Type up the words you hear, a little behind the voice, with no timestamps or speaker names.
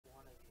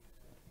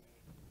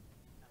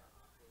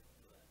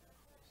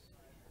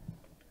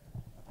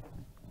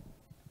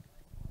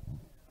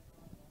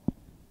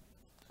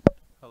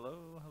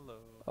Hello, hello.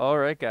 All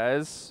right,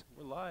 guys.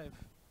 We're live.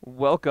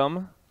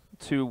 Welcome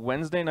to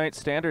Wednesday Night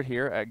Standard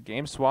here at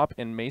GameSwap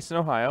in Mason,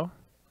 Ohio.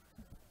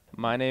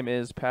 My name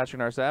is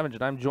Patrick R. Savage,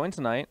 and I'm joined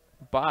tonight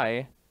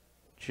by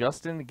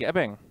Justin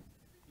Gebbing.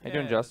 How you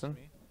doing, Justin?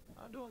 That's me.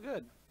 I'm doing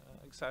good.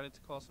 Excited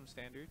to call some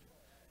standard.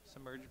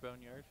 Submerged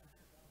Boneyard.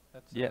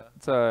 That's Yeah,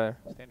 it's a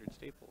standard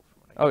staple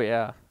from what I oh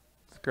yeah,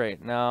 it's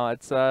great. Now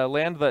it's a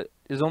land that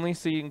is only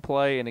seeing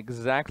play in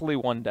exactly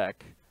one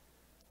deck,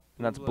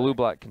 and that's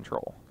blue-black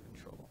control.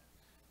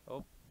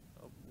 Oh,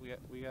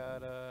 we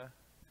got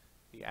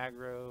the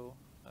Aggro,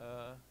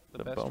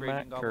 the best Bomat rating goblin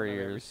I've ever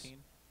Couriers. seen.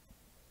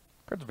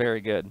 Card's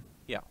very good.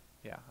 Yeah,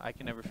 I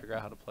can never figure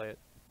out how to play it.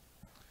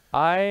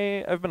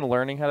 I've been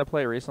learning how to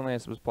play recently. I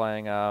was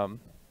playing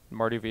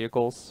Marty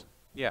Vehicles,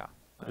 Yeah.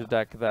 which is a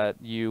deck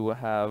that you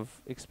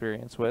have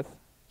experience with.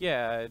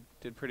 Yeah, I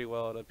did pretty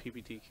well at a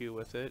PPTQ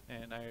with it,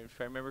 and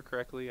if I remember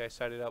correctly, I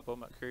sided out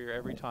Bomat Courier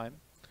every time.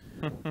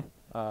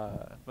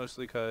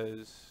 Mostly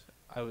because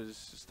I was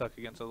stuck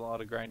against a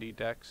lot of grindy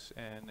decks,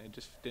 and it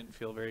just didn't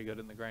feel very good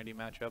in the grindy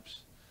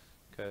matchups,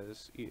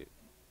 because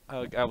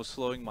I was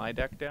slowing my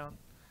deck down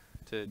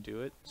to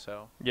do it,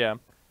 so... Yeah.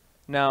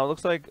 Now, it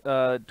looks like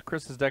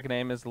Chris's deck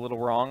name is a little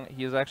wrong.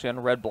 He is actually on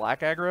red-black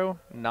aggro,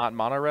 not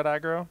mono-red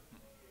aggro.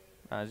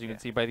 As you can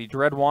see by the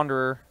Dread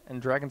Wanderer and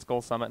Dragon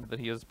Skull Summit that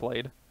he has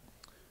played.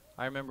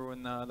 I remember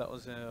when that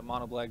was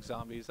mono black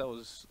zombies. That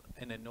was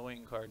an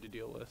annoying card to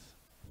deal with.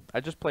 I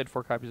just played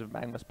 4 copies of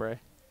Magma Spray.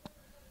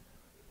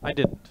 I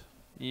didn't.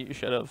 You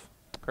should have.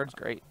 Card's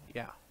great.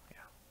 Yeah.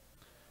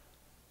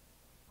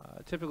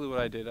 Typically what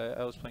I did,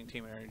 I was playing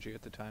Team Energy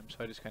at the time, so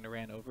I just kind of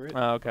ran over it.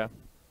 Oh, okay.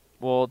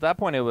 Well, at that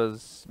point it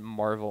was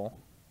Marvel.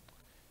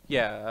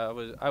 Yeah,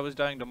 I was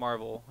dying to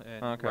Marvel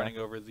and Okay. running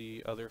over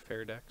the other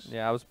fair decks.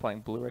 Yeah, I was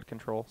playing blue-red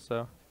control,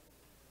 so...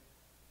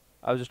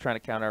 I was just trying to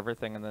counter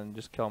everything and then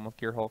just kill him with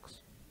Gear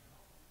Hulks.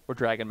 Or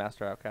Dragon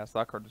Master Outcast.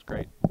 That card was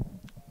great.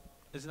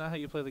 Isn't that how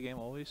you play the game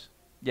always?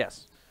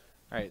 Yes.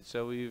 Alright,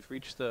 so we've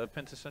reached the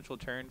quintessential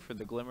turn for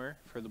the Glimmer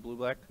for the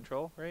blue-black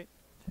control, right?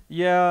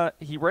 Yeah,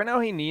 right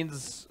now he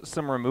needs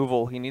some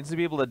removal. He needs to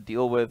be able to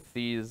deal with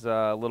these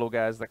little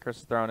guys that Chris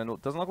is throwing, and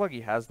it doesn't look like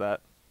he has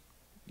that.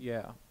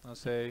 Yeah, I'll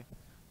say,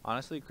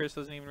 honestly, Chris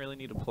doesn't even really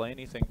need to play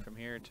anything from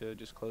here to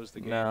just close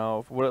the game.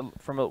 No,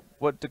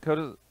 what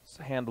Dakota's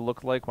hand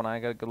looked like when I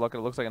got a good look at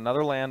it, looks like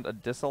another land, a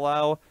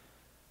disallow,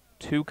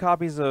 2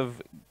 copies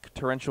of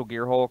Torrential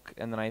Gear Hulk,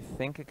 and then I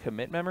think a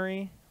commit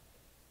memory.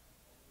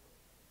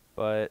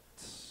 But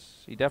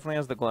he definitely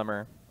has the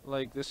Glimmer.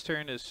 Like, this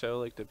turn is so,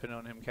 like, dependent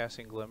on him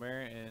casting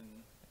Glimmer, and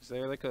is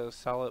there, like, a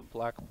solid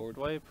black board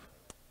wipe?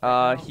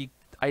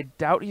 I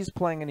doubt he's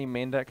playing any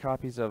main deck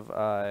copies of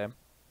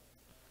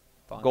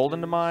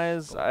Golden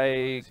Demise.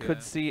 I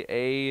could see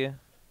a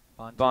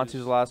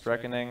Bantu's Last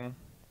Reckoning.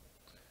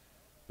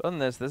 But other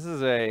than this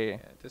is a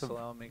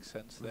disallow makes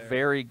sense there.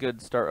 very good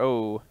start.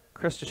 Oh,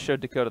 Chris just showed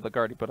Dakota the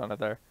card he put on it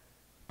there.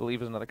 I believe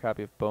it was another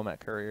copy of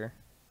Bomat Courier.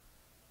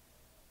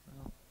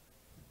 Well.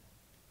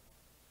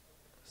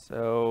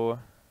 So...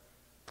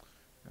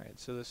 Alright,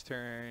 so this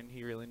turn,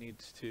 he really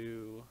needs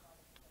to...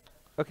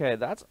 Okay,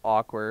 that's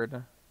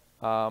awkward.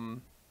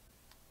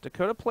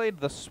 Dakota played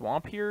the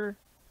Swamp here,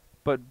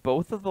 but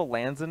both of the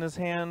lands in his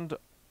hand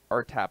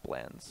are tap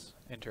lands.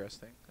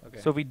 Interesting. Okay.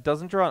 So if he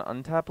doesn't draw an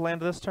untapped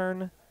land this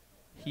turn,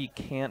 he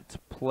can't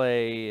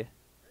play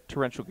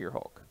Torrential Gear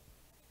Hulk.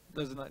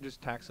 Doesn't that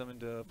just tax him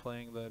into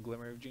playing the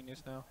Glimmer of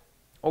Genius now?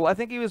 Well, I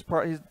think he was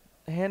his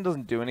hand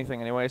doesn't do anything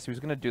anyway, so he was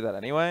going to do that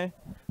anyway.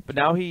 But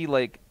now he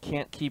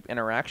can't keep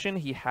interaction.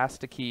 He has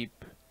to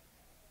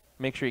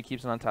make sure he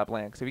keeps an untapped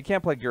land. Because if he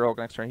can't play Gear Hulk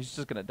next turn, he's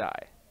just going to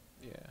die.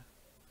 Yeah.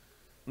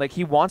 Like,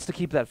 he wants to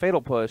keep that Fatal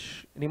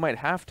Push, and he might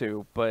have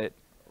to, but...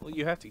 Well,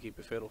 you have to keep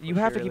the Fatal Push. You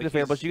have to keep like the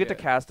Fatal Push. You get to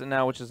cast it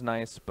now, which is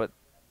nice, but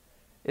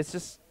it's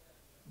just...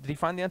 Did he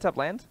find the untapped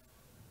land?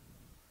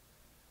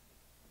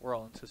 We're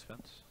all in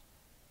suspense.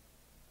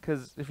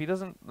 Because if he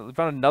doesn't... He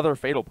found another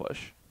Fatal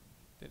Push.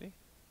 Did he?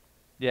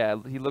 Yeah,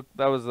 he looked...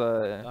 That was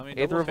I mean,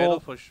 Eighth double Revolt. Fatal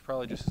Push is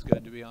probably just as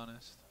good, to be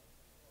honest.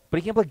 But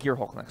he can't play Gear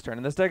Hulk next turn,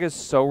 and this deck is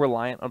so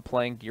reliant on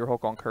playing Gear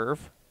Hulk on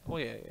curve. Oh,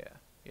 yeah.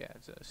 Yeah,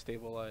 it's a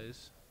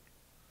stabilize.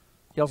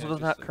 He also Yeah,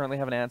 doesn't just currently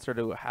have an answer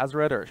to a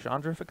Hazred or a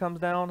Chandra if it comes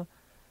down.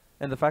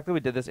 And the fact that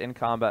we did this in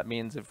combat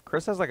means if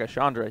Chris has like a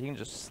Chandra, he can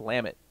just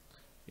slam it.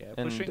 Yeah,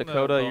 And pushing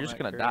Dakota, the you're just Bomat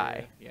gonna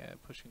die. Yeah,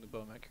 pushing the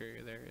Bomat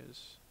Courier there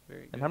is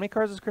very good. And how many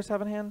cards does Chris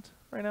have in hand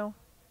right now?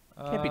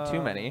 Can't be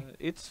too many.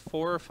 It's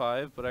 4 or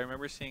 5, but I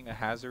remember seeing a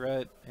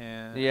Hazaret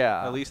and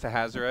Yeah. at least a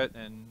Hazaret,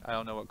 and I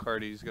don't know what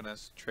card he's gonna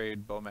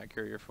trade Bomat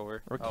Courier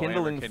for. Or Oh,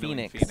 Kindling and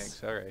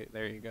Phoenix. All right,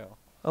 there you go.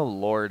 Oh,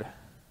 Lord.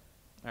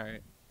 All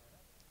right.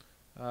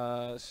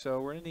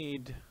 So we're gonna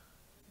need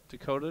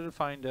Dakota to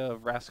find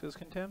Vraska's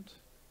Contempt.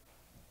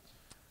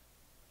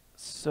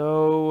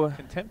 So...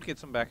 Contempt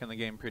gets him back in the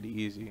game pretty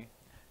easy.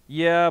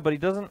 Yeah, but he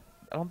doesn't...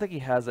 I don't think he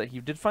has it. He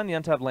did find the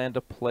untapped land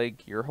to play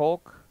Gear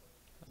Hulk.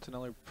 That's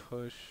another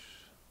push.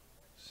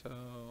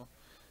 So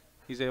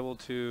he's able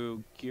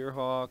to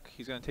Gearhawk.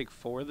 He's going to take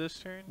 4 this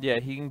turn. Yeah,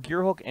 he can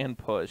Gear Hulk and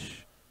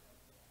push.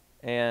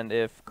 And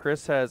if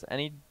Chris has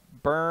any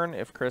burn,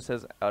 if Chris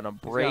has an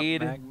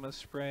abrade, He's got magma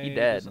spray. he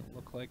dead. Doesn't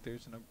look like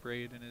there's an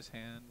abrade in his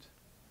hand.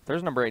 If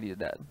there's an abrade, he's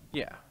dead.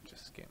 Yeah,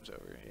 just game's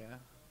over. Yeah.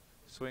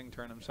 Swing,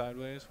 turn him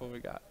sideways. What we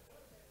got?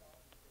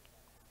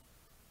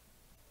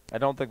 I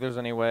don't think there's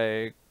any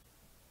way.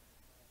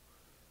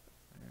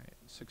 All right,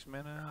 6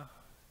 mana.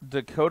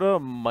 Dakota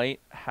might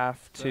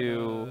have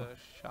to.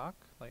 Shock,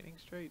 lightning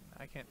straight.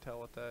 I can't tell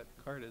what that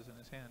card is in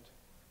his hand.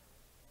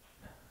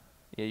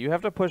 Yeah, you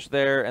have to push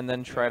there and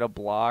then try to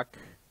block.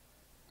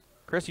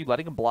 Chris, you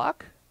letting him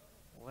block?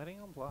 Letting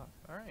him block.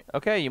 All right.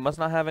 Okay, you must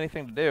not have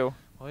anything to do.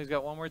 Well, he's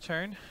got one more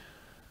turn.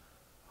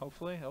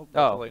 Hopefully.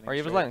 Oh, or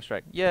you have a lightning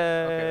strike. Yay,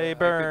 okay,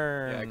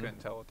 burn. I couldn't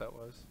tell what that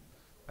was.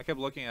 I kept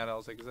looking at it. I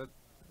was like, is that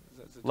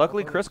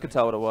Luckily, Java? Chris could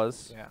tell what it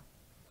was. Yeah.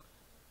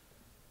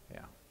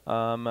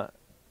 Yeah.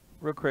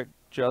 Real quick,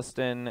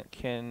 Justin,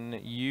 can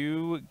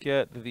you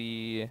get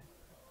the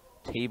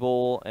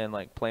table and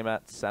like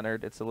playmat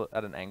centered? It's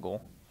at an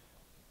angle.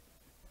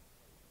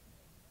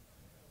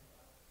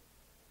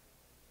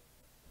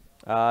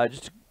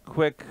 Just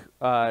quick,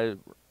 quick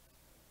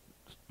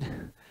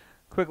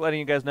letting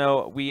you guys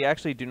know, we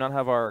actually do not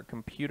have our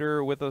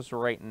computer with us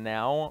right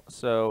now.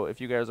 So if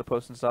you guys are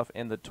posting stuff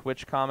in the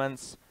Twitch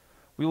comments,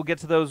 we will get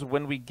to those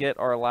when we get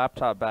our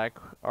laptop back.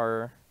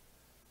 Our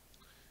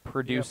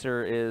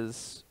producer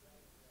is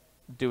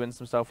doing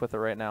some stuff with it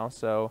right now.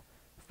 So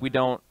if we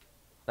don't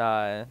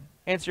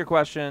answer your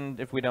question,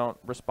 if we don't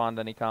respond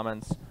to any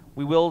comments,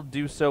 we will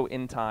do so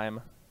in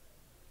time.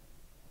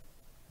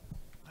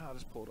 I'll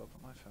just pull it up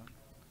on my phone.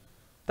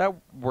 That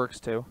works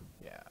too.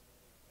 Yeah.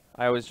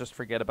 I always just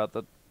forget about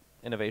the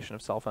innovation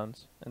of cell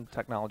phones and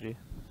technology.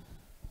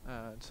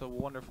 It's a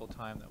wonderful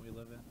time that we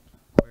live in,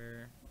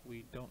 where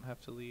we don't have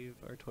to leave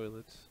our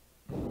toilets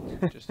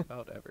just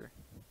about ever.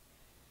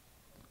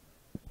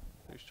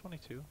 There's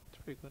 22. It's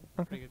pretty good.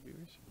 Okay. Pretty good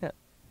viewers. Yeah.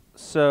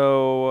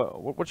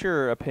 So, what's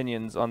your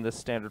opinions on this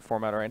standard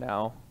format right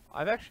now?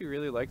 I've actually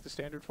really liked the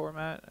standard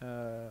format.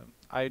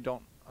 I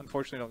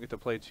unfortunately don't get to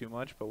play too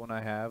much, but when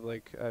I have,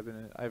 like,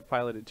 I've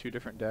piloted 2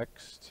 different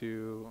decks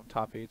to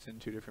top 8s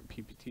and 2 different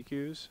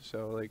PPTQs.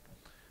 So like,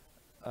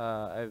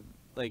 I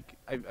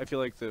feel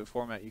like the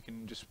format you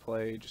can just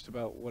play just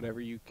about whatever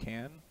you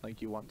can,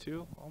 like you want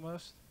to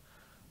almost.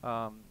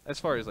 As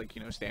far as like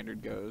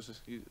standard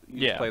goes, you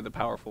just play the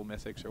powerful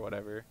mythics or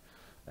whatever,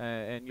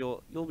 and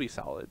you'll be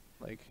solid.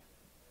 Like,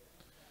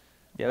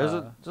 yeah, there's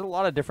a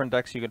lot of different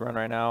decks you could run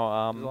right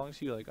now. as long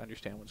as you like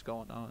understand what's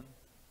going on.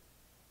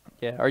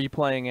 Yeah, are you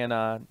playing in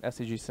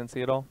SCG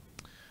Cincy at all?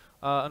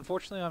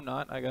 Unfortunately, I'm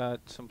not. I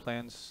got some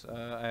plans.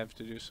 I have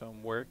to do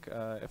some work.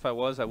 If I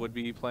was, I would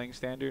be playing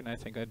standard, and I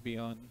think I'd be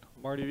on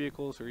Marty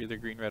vehicles or either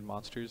green red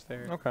monsters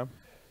there. Okay.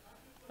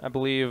 I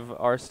believe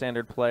our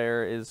standard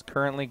player is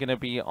currently going to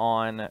be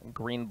on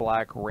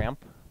green-black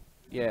ramp.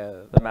 Yeah.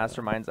 The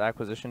Mastermind's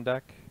acquisition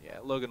deck. Yeah,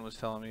 Logan was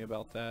telling me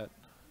about that.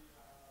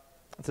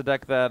 It's a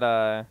deck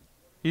that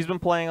he's been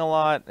playing a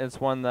lot.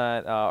 It's one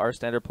that our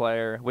standard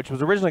player, which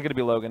was originally going to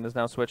be Logan, has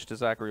now switched to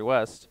Zachary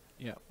West,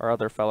 our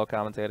other fellow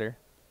commentator,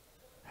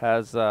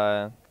 has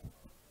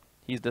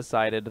he's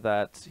decided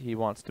that he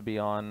wants to be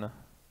on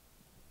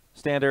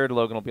standard.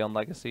 Logan will be on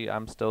legacy.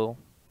 I'm still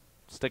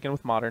sticking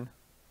with modern.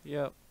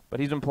 Yep. But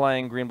he's been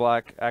playing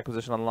green-black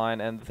acquisition online,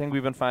 and the thing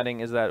we've been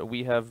finding is that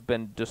we have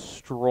been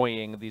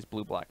destroying these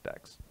blue-black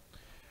decks.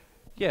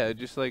 Yeah,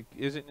 just like,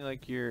 isn't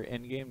like your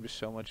end game just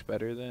so much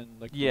better than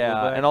like?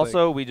 Yeah, and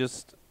also we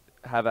just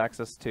have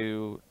access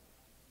to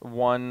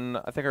one.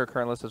 I think our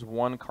current list is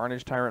 1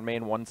 Carnage Tyrant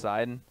main, 1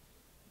 side.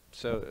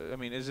 So I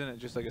mean, isn't it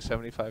just like a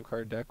 75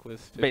 card deck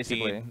with 15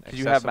 basically? Because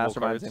you have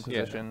accessible Masterminds cards? in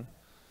position.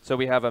 So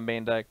we have a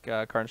main deck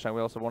Carnage Tyrant.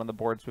 We also have one on the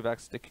boards. We've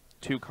access to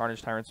 2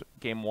 Carnage Tyrants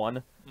game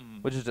 1,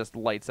 which is just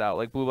lights out.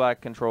 Like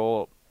blue-black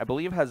control, I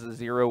believe has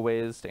 0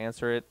 ways to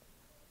answer it.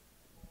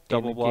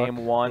 Double block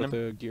game 1 with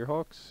the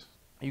Gearhawks.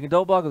 You can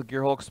double block with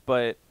Gearhulks,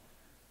 but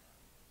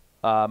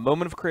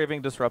Moment of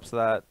Craving disrupts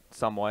that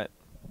somewhat.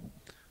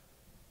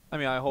 I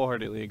mean, I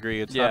wholeheartedly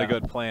agree. It's not a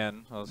good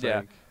plan. I was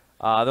like,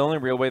 the only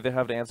real way they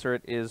have to answer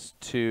it is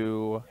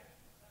to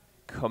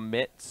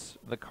commit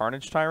the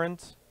Carnage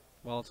Tyrant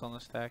while it's on the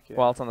stack. Yeah.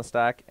 while it's on the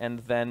stack, and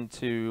then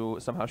to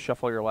somehow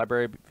shuffle your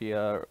library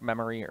via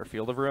Memory or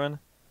Field of Ruin.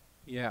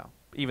 Yeah.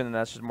 Even then,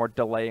 that's just more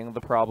delaying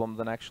the problem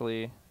than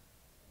actually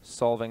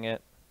solving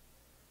it.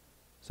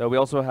 So we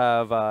also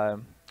have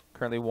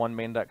currently 1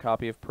 main deck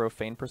copy of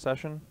Profane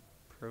Procession.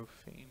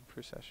 Profane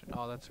Procession.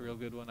 Oh, that's a real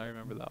good one. I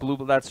remember that.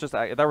 Blue. That's just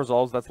if that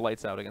resolves. That's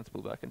lights out against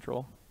blue-black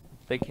control.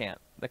 They can't.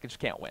 They just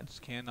can't win.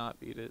 Just cannot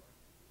beat it.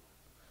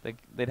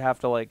 They'd have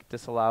to like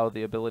disallow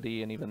the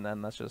ability, and even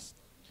then, that's just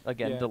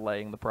again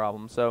delaying the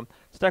problem. So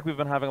it's a deck we've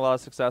been having a lot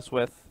of success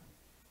with.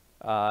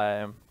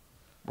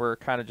 We're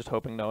kind of just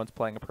hoping no one's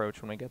playing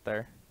Approach when we get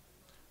there.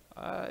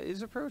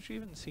 Is Approach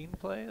even seen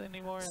play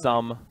anymore?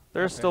 Some.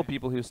 There's still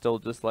people who still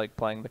just like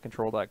playing the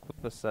control deck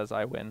with this says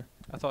I win.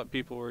 I thought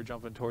people were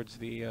jumping towards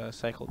the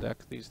cycle deck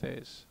these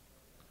days.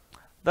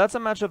 That's a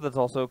matchup that's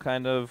also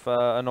kind of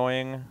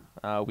annoying.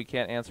 We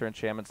can't answer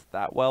enchantments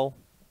that well.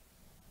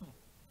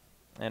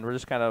 And we're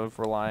just kind of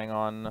relying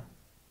on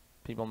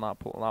people not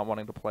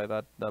wanting to play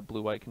that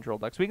blue-white control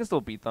decks. We can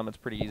still beat them. It's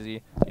pretty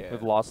easy. Yeah.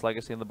 We've lost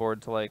Legacy on the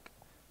board to like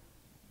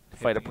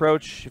fight Hitting.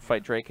 Approach,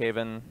 fight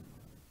Drakehaven.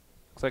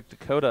 Looks like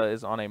Dakota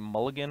is on a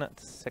mulligan at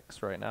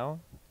 6 right now.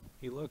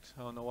 He looked.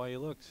 I don't know why he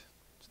looked.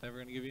 It's never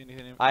gonna give you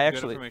anything. I good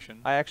actually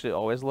information.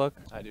 always look.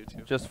 I do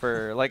too. Just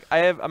for like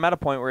I'm at a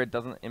point where it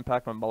doesn't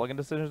impact my mulligan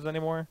decisions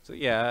anymore. So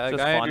yeah, It's like,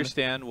 just I fun.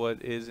 understand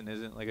what is and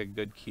isn't like a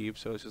good keep.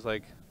 So it's just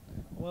like,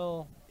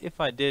 well,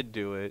 if I did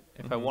do it,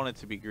 if I wanted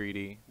to be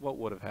greedy, what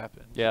would have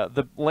happened? Yeah,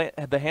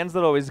 the hands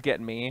that always get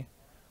me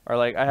are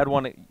like I had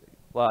one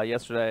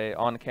yesterday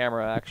on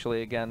camera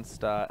actually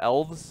against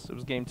Elves. It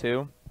was game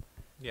 2.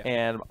 Yeah.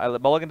 And I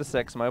mulligan to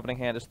 6. My opening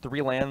hand is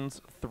 3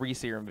 lands, 3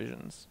 Serum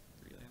Visions.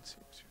 3 lands,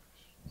 6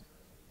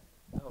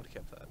 I would have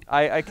kept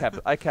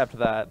that. I kept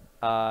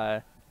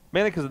that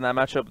mainly because in that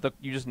matchup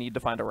you just need to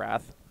find a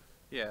Wrath.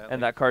 Yeah.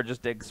 And that card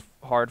just digs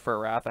hard for a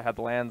Wrath. I had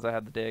the lands, I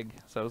had the dig,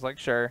 so I was like,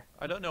 sure.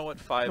 I don't know what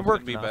 5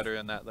 would be better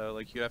in that though.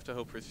 Like you have to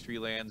hope for 3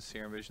 lands,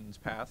 Serum Vision's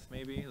Path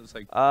maybe. It was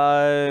like.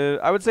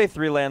 I would say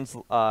 3 lands,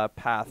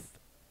 Path,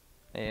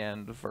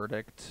 and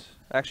Verdict.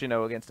 Actually,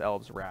 no, against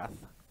Elves, Wrath.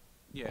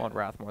 Yeah. I want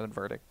Wrath more than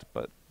Verdict,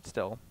 but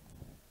still.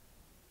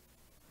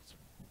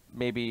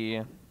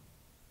 Maybe.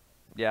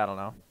 Yeah, I don't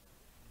know.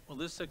 Well,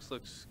 this 6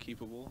 looks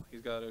keepable.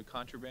 He's got a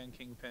Contraband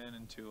Kingpin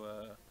into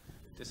a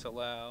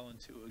Disallow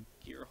into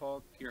a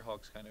Gearhawk.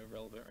 Gearhawk's kind of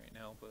irrelevant right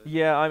now, but.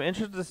 Yeah, I'm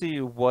interested to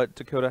see what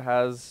Dakota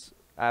has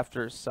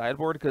after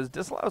sideboard, because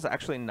Disallow is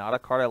actually not a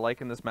card I like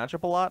in this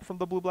matchup a lot from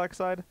the blue-black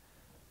side.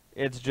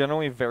 It's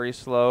generally very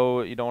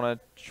slow. You don't want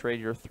to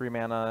trade your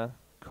 3-mana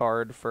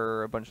card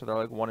for a bunch of their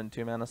like 1 and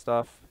 2 mana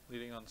stuff.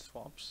 Leading on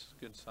swamps,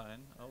 good sign.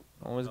 Oh,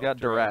 Always no, got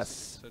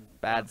Duress. So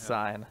Bad downhill.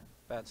 sign.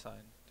 Bad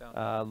sign.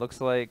 Down. Looks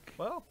like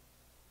Well,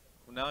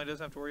 now he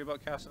doesn't have to worry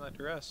about casting that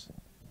Duress.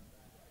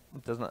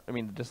 it doesn't. I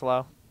mean,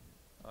 Disallow.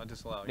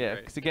 Disallow. Yeah, You're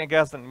because right. you can't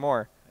cast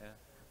anymore. Yeah.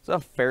 It's a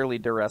fairly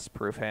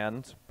Duress-proof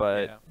hand,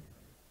 but. Yeah.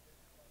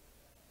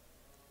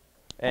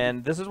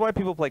 And this is why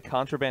people play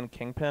Contraband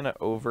Kingpin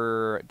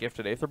over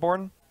Gifted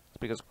Aetherborn. It's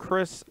because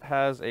Chris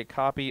has a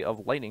copy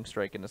of Lightning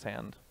Strike in his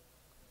hand.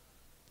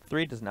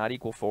 3 does not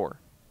equal 4.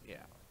 Yeah.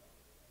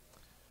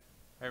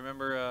 I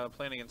remember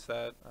playing against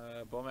that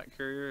Bomat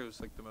Courier. It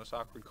was like the most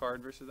awkward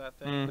card versus that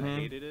thing. I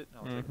hated it.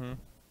 I was like,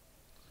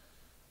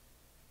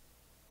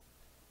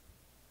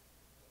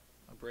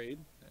 a Braid.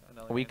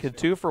 We could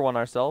 2-for-1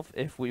 ourselves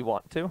if we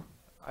want to.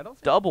 I don't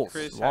think Double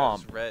Chris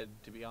swamp. has red,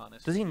 to be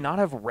honest. Does he not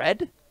have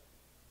red?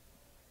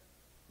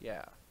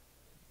 Yeah.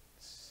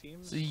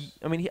 Seems. So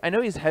I mean, I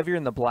know he's heavier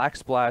in the black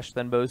splash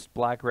than most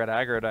black-red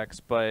aggro decks,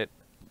 but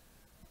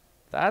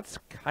that's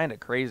kind of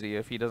crazy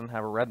if he doesn't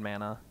have a red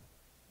mana.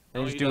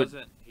 And No, just he do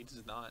doesn't. He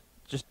does not.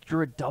 Just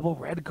drew a double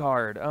red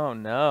card. Oh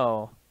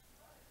no.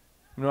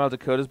 Meanwhile,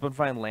 Dakota's been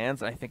finding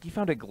lands, and I think he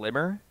found a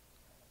Glimmer.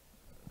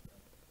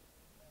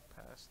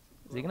 Past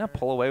Is he gonna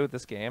pull away with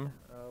this game?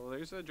 Well,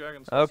 there's a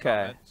Dragon Skull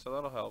Okay. Summit, so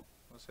that'll help.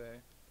 I'll say.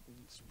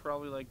 It's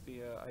probably like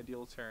the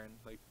ideal turn.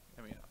 Like,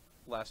 I mean,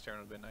 last turn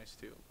would have been nice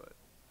too, but.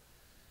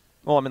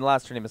 Well, I mean,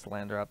 last turn he missed a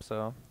land drop,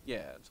 so.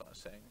 Yeah, that's what I was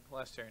saying.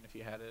 Last turn, if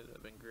you had it, would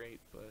have been great,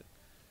 but.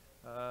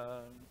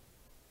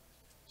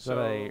 Is that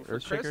a for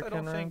Chris, Earthshaker I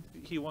don't countering?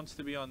 think he wants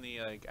to be on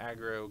the like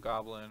aggro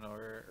goblin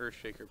or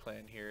Earthshaker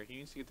plan here. He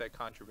needs to get that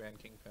Contraband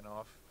Kingpin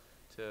off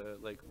to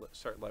like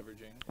start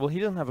leveraging. Well, he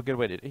doesn't have a good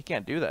way to. He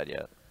can't do that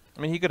yet.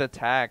 I mean, he could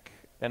attack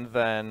and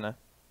then.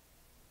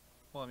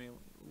 Well, I mean,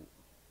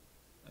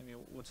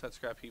 what's that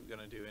scrap heap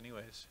gonna do,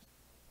 anyways?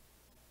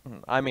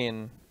 I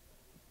mean,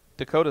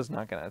 Dakota's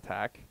not gonna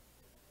attack.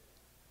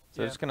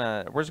 So Yeah.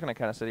 we're just gonna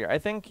kind of sit here. I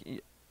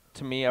think,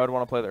 to me, I would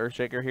want to play the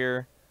Earthshaker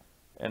here,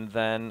 and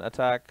then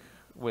attack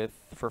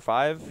for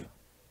 5,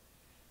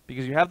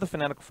 because you have the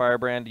Fanatical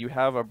Firebrand, you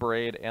have a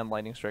Braid and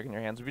Lightning Strike in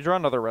your hands. If you draw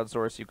another red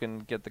source, you can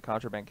get the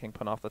Contraband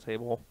Kingpin off the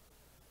table.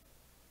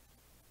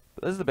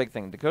 But this is the big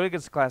thing. Dakota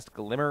gets classed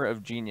Glimmer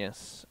of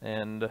Genius,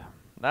 and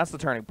that's the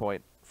turning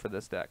point for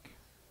this deck.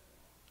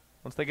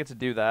 Once they get to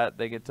do that,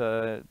 they get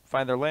to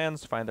find their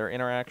lands, find their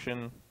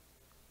interaction,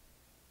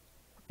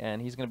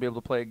 and he's going to be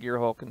able to play a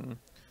Gearhulk and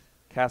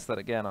cast that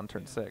again on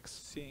turn 6.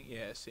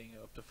 Seeing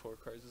up to 4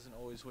 cards doesn't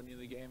always win you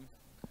the game,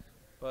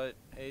 but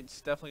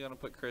it's definitely gonna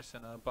put Chris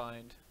in a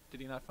bind.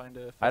 Did he not find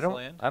a 5th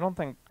land? I don't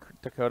think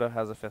Dakota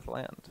has a 5th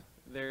land.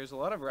 There's a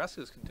lot of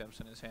Vraska's Contempts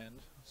in his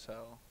hand,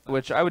 so.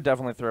 Which I would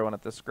definitely throw in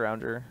at this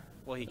Scrounger.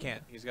 Well, he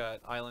can't. He's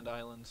got Island,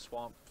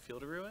 Swamp,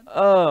 Field of Ruin.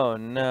 Oh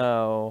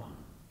no.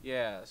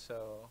 Yeah,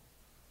 so.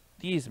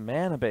 These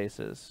mana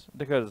bases.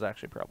 Dakota's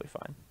actually probably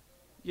fine.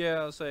 Yeah,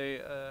 I'll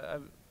say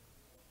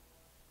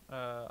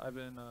I've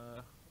been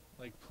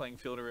like playing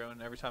Field of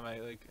Ruin. Every time I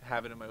like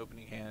have it in my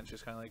opening hand, it's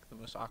just kind of like the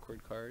most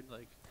awkward card.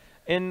 Like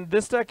in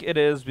this deck, it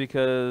is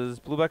because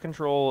blue-black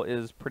control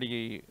is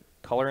pretty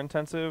color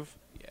intensive.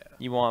 Yeah.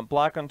 You want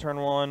black on turn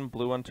 1,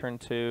 blue on turn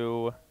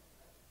 2,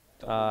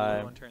 double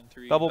blue on turn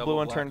 3, double blue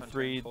on black turn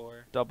 3,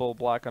 4. double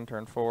black on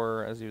turn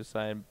 4, as you were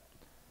saying.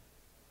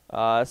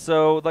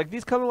 So like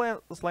these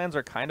colorless lands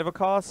are kind of a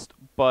cost,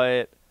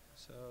 but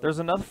So there's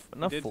enough.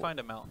 he did find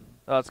a mountain.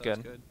 Oh, that's so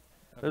good. good.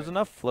 There's Okay.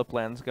 enough flip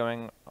lands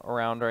going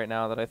around right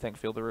now that I think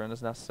Field of Ruin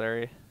is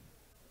necessary.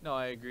 No,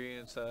 I agree.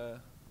 It's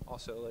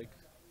also like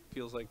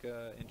feels like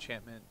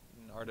enchantment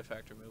and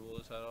artifact removal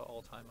is at an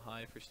all-time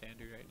high for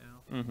standard right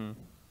now. Mm-hmm.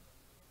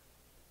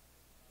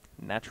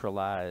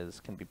 Naturalize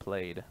can be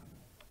played.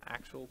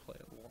 Actual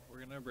playable.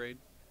 We're gonna abrade.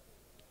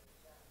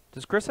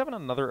 Does Chris have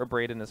another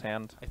Abrade in his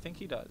hand? I think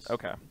he does.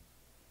 Okay.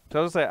 So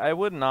I was gonna say, I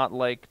would not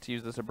like to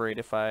use this Abrade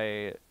if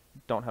I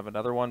don't have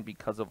another one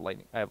because of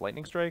lightning. I have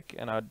Lightning Strike,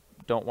 and I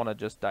don't want to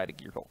just die to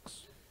Gear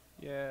Hulks.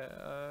 Yeah.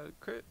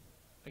 Crit.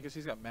 I guess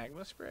he's got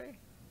magma spray.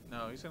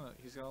 No, he's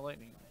gonna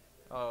lightning.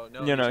 Oh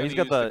no. No, He's he's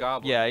gonna got use the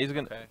goblin. yeah. He's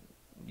gonna Okay.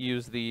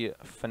 use the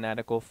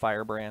Fanatical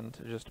Firebrand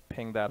to just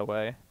ping that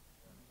away.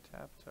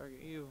 Tap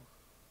target you.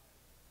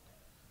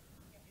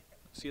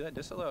 See, that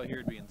disallow here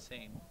would be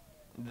insane.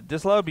 The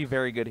disallow would be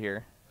very good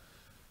here.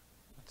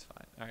 That's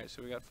fine. All right,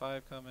 so we got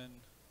 5 coming.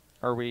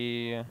 Are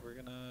we We're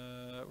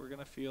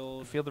gonna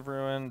field. Field of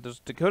Ruin? Does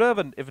Dakota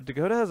have if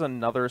Dakota has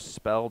another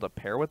spell to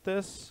pair with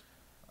this,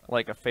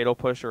 like a Fatal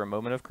Push or a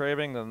Moment of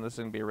Craving, then this is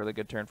gonna be a really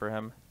good turn for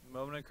him.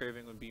 Moment of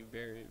Craving would be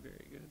very,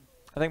 very good.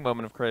 I think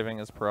Moment of Craving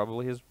is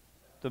probably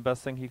the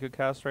best thing he could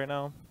cast right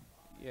now.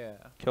 Yeah.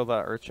 Kill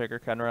that Earthshaker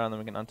Kenra, and then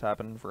we can untap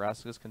and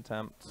Vraska's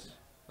Contempt.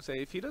 I'll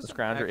say if he doesn't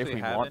Scrounger if actually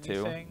we have want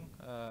to. anything,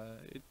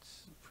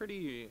 it's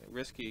pretty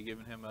risky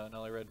giving him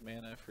another red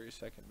mana for his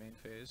second main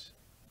phase.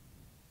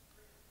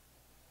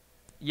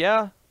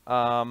 Yeah.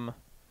 So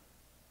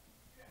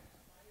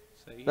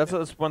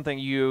That's one thing.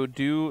 You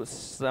do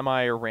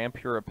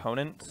semi-ramp your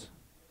opponent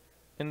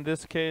in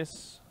this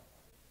case,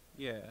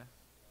 yeah.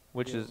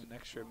 which He has is an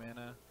extra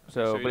mana.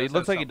 so. he But does it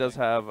looks have like he does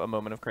something. have a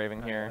Moment of Craving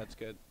Alright, here, that's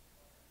good.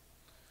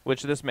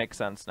 which this makes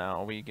sense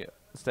now. We get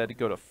instead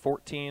go to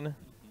 14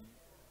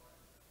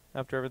 Mhm.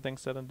 after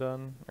everything's said and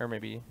done, or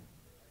maybe.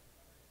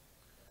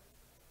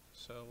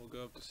 So we'll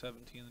go up to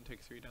 17 and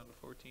take 3 down to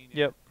 14.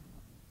 Yep.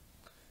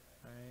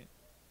 All right.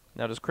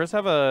 Now, does Chris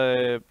have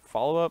a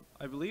follow-up?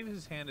 I believe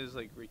his hand is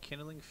like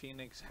Rekindling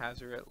Phoenix,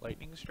 Hazoret,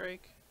 Lightning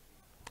Strike.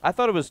 I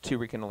thought it was 2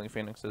 Rekindling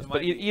Phoenixes, It but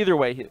might be. either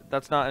way,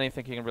 that's not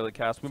anything he can really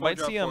cast. We might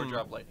see him.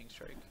 4-drop Lightning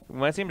Strike. We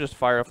might see him just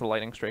fire off the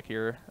Lightning Strike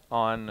here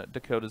on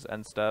Dakota's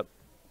end step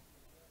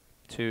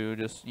to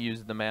just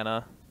use the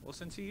mana. Well,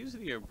 since he used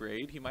the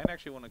Abrade, he might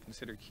actually want to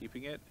consider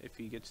keeping it if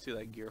he gets to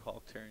that Gear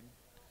Hulk turn.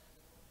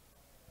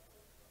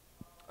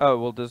 Oh,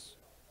 well, does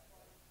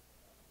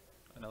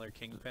Another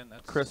Kingpin.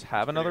 That's Chris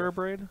have pretty another rough.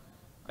 Abrade?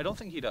 I don't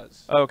think he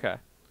does. Okay.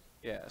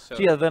 Yeah. So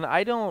So yeah, then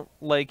I don't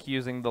like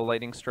using the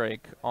Lightning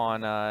Strike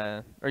on,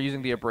 or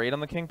using the Abrade on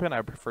the Kingpin.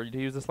 I prefer to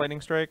use this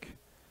Lightning Strike,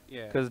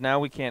 yeah. because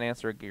now we can't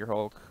answer a Gear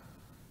Hulk.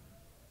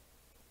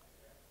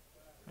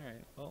 All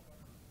right. Well,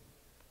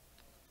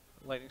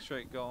 Lightning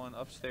Strike going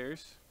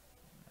upstairs.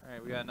 All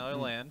right. We got another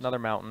land. Another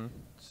mountain.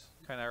 It's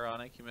kind of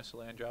ironic. You missed a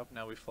land drop.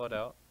 Now we flood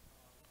out.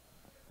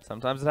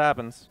 Sometimes it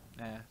happens.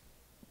 Nah.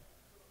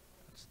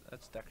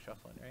 That's deck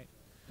shuffling, right?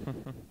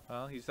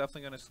 Well, he's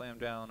definitely going to slam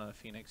down a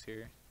Phoenix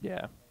here.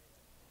 Yeah.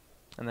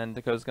 And then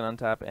Dakota's going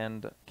to untap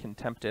and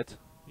Contempt it.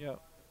 Yep.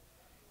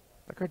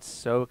 That card's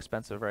so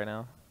expensive right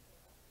now.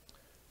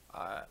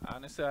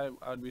 Honestly, I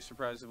would be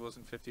surprised if it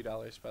wasn't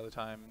 $50 by the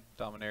time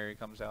Dominaria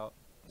comes out.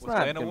 It's With not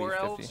Land of gonna be War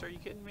 50. Elves? Are you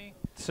kidding me?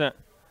 I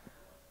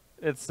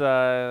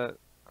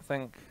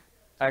think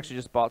I actually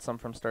just bought some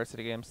from Star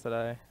City Games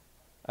today.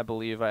 I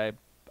believe this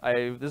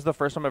is the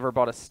first time I've ever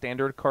bought a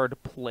standard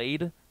card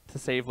played to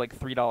save like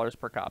 $3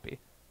 per copy.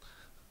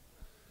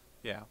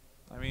 Yeah.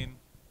 I mean,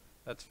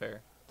 that's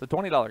fair. It's a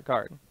 $20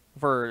 card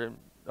for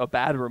a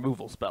bad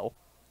removal spell.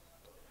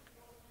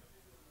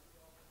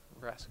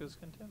 Vraska's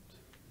Contempt?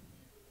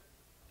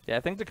 Yeah, I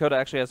think Dakota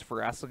actually has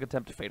Vraska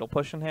Contempt Fatal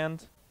Push in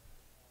hand.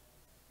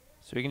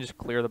 So we can just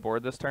clear the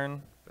board this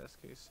turn.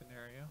 Best case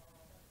scenario.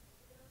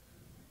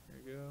 Here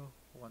we go.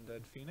 One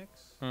dead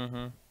Phoenix. Mm-hmm.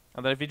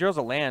 And then if he draws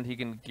a land, he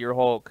can Gear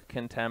Hulk,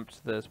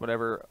 Contempt this,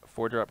 whatever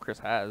 4-drop Chris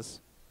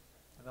has.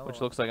 Another Which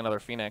one. looks like another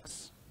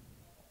Phoenix.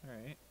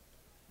 Alright.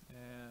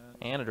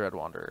 And a Dread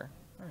Wanderer.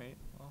 Alright,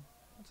 well,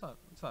 that's not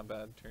a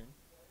bad turn.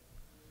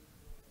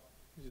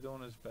 He's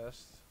doing his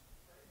best.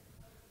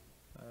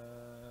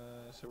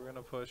 So we're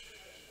gonna push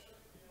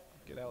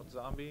Get Out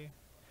Zombie.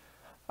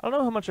 I don't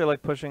know how much I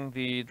like pushing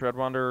the Dread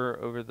Wanderer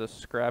over the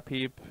Scrap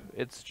Heap.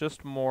 It's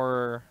just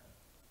more...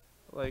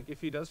 Like,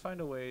 if he does find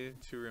a way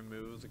to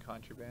remove the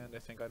Contraband, I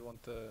think I'd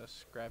want the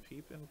Scrap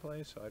Heap in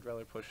play, so I'd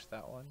rather push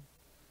that one.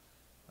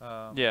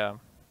 Yeah.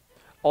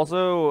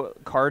 Also,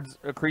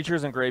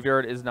 creatures in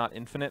Graveyard is not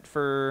infinite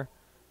for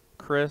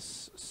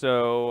Chris,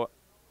 so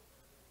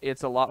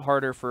it's a lot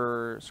harder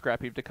for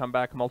Scrap Heap to come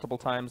back multiple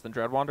times than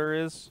Dread Wanderer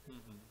is.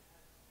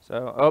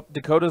 So, oh,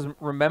 Dakota's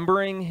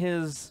remembering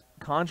his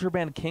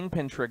Contraband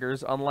Kingpin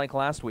triggers, unlike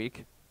last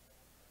week.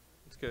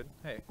 It's good.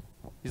 Hey,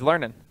 He's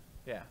learning.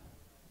 yeah,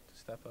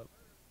 step up.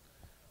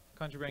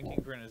 Contraband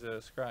Kingpin is a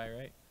scry,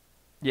 right?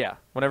 Yeah.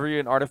 Whenever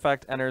an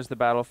artifact enters the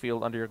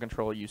battlefield under your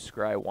control, you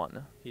scry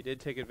 1. He did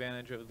take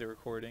advantage of the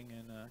recording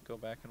and go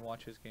back and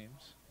watch his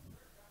games.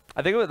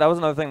 I think that was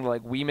another thing,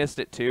 like, we missed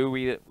it too.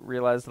 We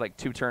realized, like,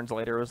 2 turns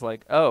later, it was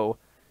like, oh,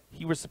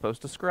 he was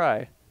supposed to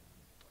scry.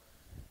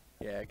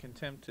 Yeah,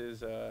 Contempt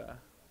is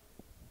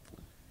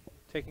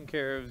taking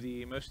care of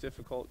the most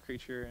difficult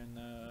creature in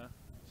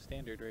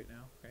Standard right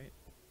now, right?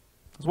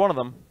 It's one of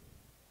them.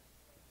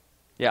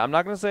 Yeah, I'm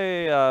not going to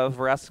say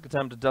Veracity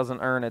Contempt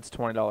doesn't earn its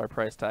 $20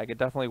 price tag. It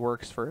definitely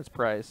works for its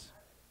price.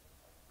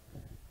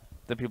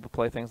 Then people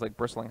play things like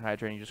Bristling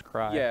Hydra and you just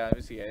cry. Yeah,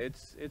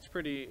 it's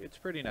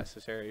pretty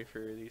necessary for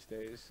these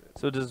days.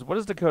 So what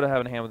does Dakota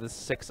have in hand with his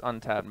 6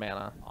 untapped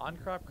mana? On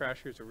Crop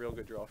Crasher is a real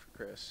good draw for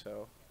Chris,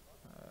 so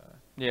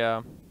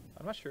Yeah.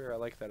 I'm not sure I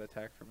like that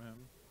attack from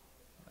him.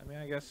 I mean,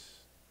 I guess,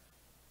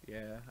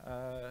 yeah,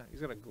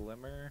 he's got a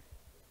Glimmer.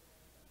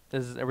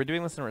 Are we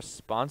doing this in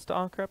response to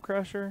On Crop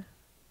Crasher?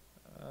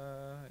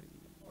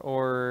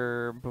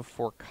 Or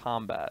before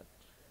combat?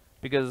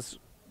 Because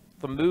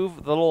the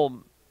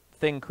little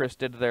thing Chris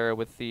did there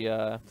with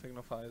the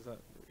signifies that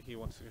he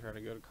wants to try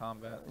to go to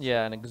combat.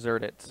 Yeah, and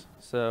exert it.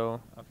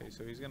 So okay,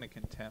 so he's gonna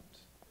Contempt.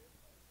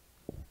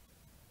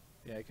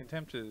 Yeah,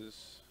 Contempt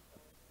is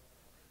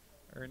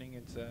earning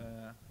its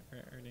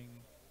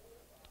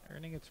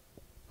earning its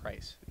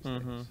price these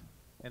days,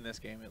 in this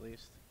game at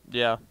least.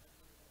 Yeah.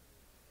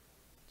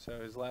 So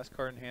his last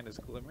card in hand is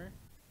Glimmer.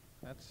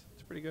 That's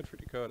pretty good for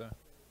Dakota.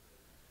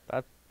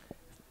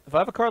 If I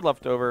have a card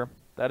left over,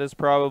 that is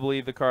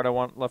probably the card I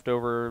want left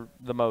over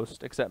the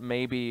most, except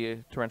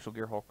maybe Torrential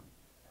Gearhulk.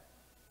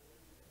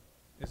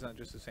 Isn't that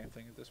just the same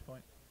thing at this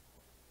point?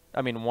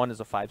 I mean, one is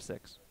a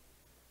 5/6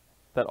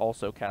 that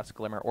also casts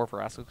Glimmer or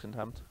Veracity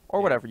Contempt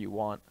or whatever you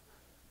want.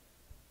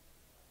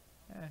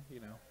 You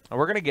know. And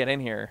we're gonna get in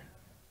here.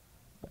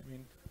 I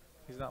mean,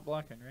 he's not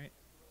blocking, right?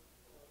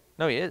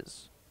 No, he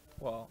is.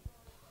 Well,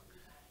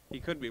 he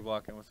could be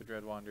blocking with the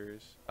Dread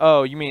Wanderers.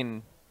 Oh, you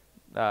mean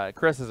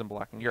Chris isn't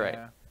blocking. You're yeah.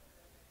 right.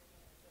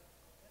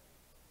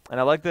 And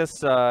I like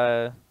this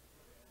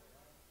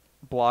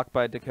block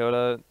by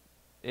Dakota.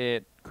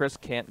 Chris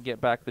can't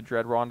get back the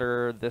Dread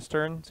Wanderer this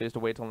turn, so he has to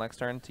wait till next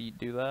turn to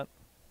do that.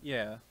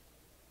 Yeah.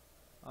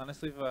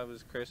 Honestly, if I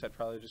was Chris, I'd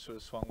probably just sort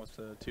of swung with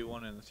the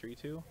 2/1 and the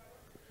 3/2.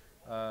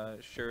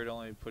 Sure, it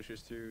only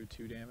pushes through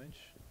 2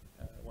 damage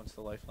once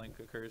the lifelink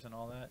occurs and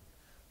all that.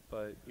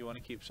 But you want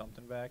to keep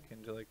something back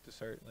and to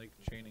start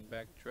chaining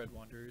back Dread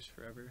Wanderers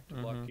forever to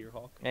block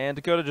Gearhulk. And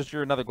Dakota just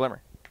drew another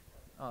Glimmer.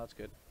 Oh, that's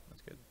good.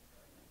 That's good.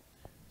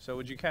 So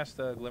would you cast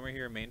the Glimmer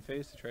here in main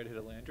phase to try to hit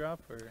a land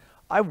drop, or?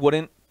 I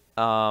wouldn't.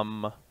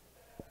 I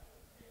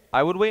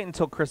would wait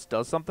until Chris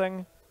does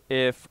something.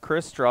 If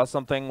Chris draws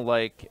something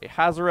like a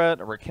Hazoret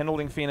or a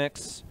Kindling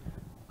Phoenix,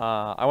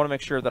 I want to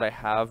make sure that I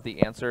have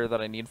the answer that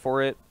I need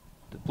for it.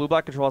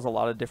 Blue-Black Control has a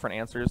lot of different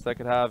answers that it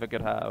could have. It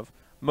could have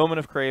Moment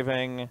of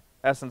Craving,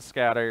 Essence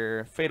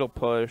Scatter, Fatal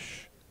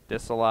Push,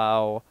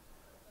 Disallow.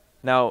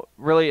 Now,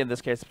 really, in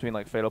this case,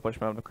 between Fatal Push,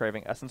 Moment of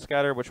Craving, Essence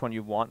Scatter, which one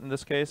you want in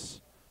this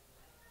case.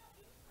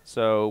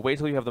 So wait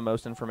till you have the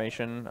most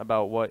information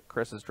about what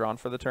Chris has drawn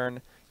for the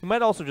turn. He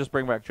might also just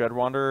bring back Dread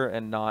Wanderer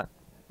and not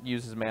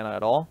use his mana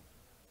at all.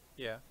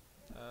 Yeah.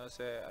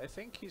 So I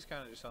think he's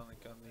kind of just on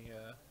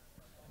the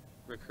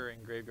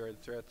recurring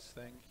graveyard threats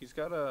thing. He's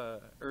got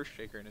a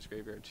Earthshaker in his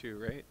graveyard too,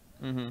 right?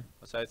 Mm-hmm.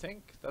 So I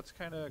think that's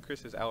kind of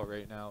Chris's out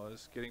right now,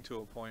 is getting to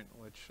a point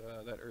in which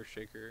that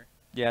Earthshaker.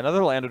 Yeah,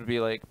 another land would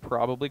be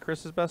probably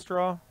Chris's best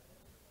draw.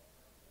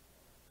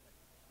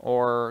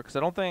 Or, because I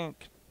don't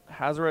think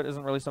Hazoret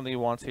isn't really something he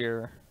wants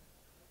here.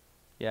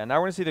 Yeah, now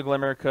we're going to see the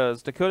Glimmer,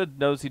 because Dakota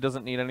knows he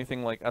doesn't need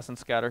anything like Essence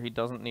Scatter. He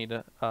doesn't need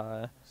a...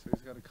 so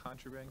he's got a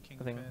Contraband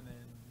Kingpin, and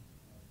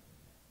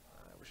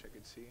I wish I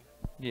could see.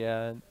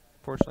 Yeah,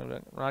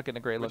 fortunately, we're not getting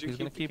a great look. Would you He's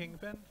going to keep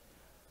Kingpin?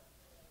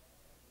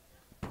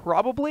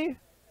 Probably.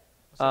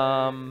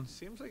 It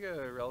seems like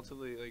a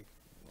relatively,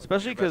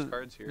 especially because,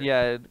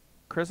 yeah,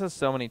 Chris has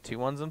so many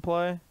 2/1s in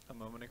play. A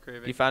Moment of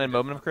Craving. He found a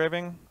Moment of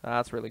Craving?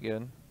 That's really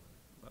good.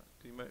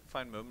 Do you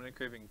find Moment of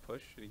Craving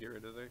push? Did you get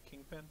rid of the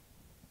Kingpin?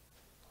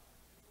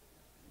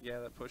 Yeah,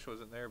 that push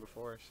wasn't there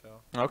before,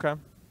 so. Okay.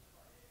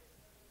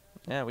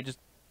 Yeah, we just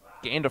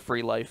gained a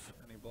free life.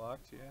 And he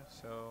blocked, yeah.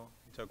 So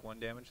he took 1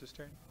 damage this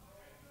turn?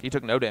 He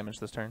took no damage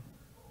this turn.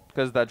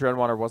 Because that Dread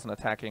Wanderer wasn't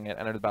attacking it,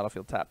 entered the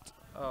battlefield tapped.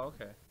 Oh,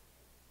 okay.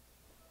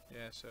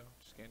 Yeah, so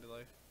just gained a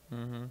life.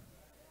 Mm-hmm.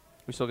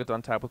 We still get to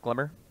untap with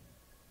Glimmer.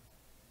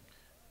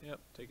 Yep,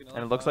 taking a life.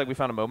 And it looks like we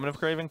found a Moment of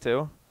Craving,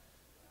 too.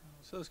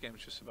 So this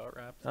game's just about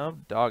wrapped. Oh,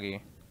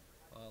 doggy.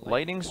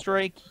 Lightning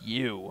Strike,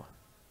 you.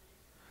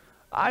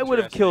 I would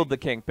have killed the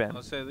Kingpin.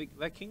 I'll say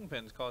that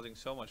Kingpin's causing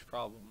so much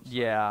problems.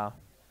 Yeah.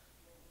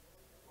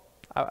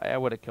 I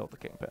would have killed the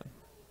Kingpin.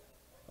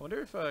 I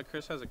wonder if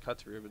Chris has a Cut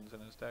to Ribbons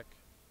in his deck.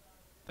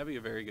 That'd be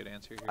a very good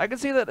answer here. I could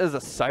see that as a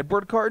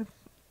sideboard card.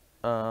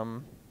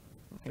 Here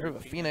we have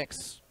a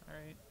Phoenix.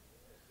 Alright.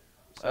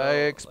 So I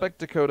expect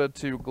Dakota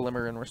to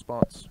Glimmer in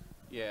response.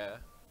 Yeah.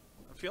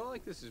 I feel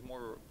like this is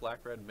more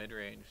black-red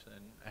mid-range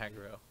than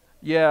aggro.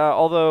 Yeah,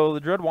 although the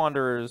Dread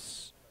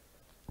Wanderers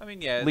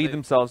lead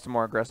themselves to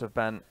more aggressive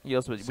bent. We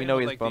know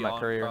he has Bowmat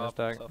Courier in his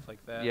deck. Stuff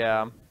like that.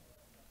 Yeah.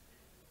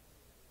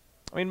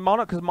 I mean,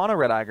 because mono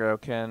red aggro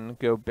can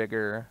go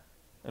bigger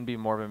and be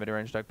more of a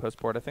mid-range deck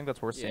post-board. I think that's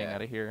what we're seeing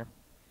out of here.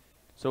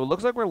 So it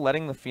looks like we're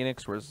letting the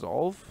Phoenix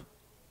resolve.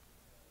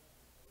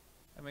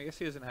 I mean, I guess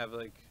he doesn't have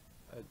like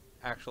an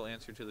actual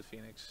answer to the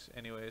Phoenix,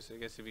 anyways. I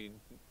guess if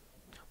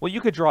Well, you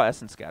could draw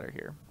Essence Scatter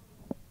here.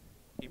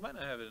 he might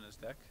not have it in his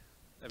deck.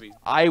 That'd be.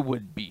 I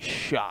would be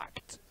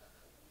shocked.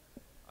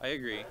 I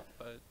agree,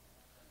 but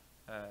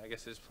I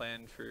guess his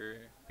plan for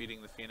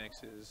beating the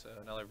Phoenix is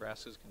another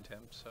Vraska's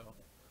Contempt. So.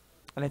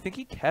 And I think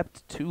he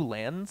kept 2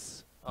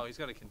 lands. Oh, he's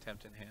got a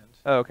Contempt in hand.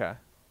 Oh, okay.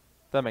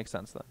 That makes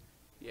sense then.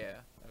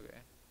 Yeah. Okay.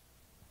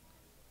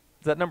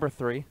 Is that number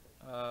 3?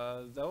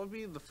 That would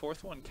be the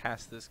 4th one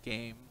cast this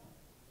game.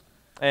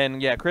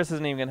 And yeah, Chris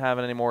isn't even going to have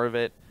any more of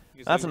it.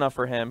 That's enough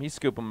for him. He's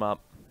scooping them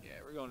up. Yeah,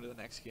 we're going to the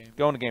next game.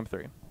 Going to game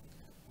 3.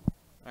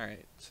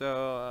 Alright,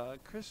 so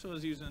Chris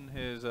was using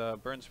his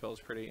burn spells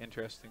pretty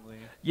interestingly.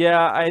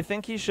 Yeah, I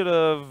think he should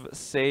have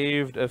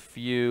saved a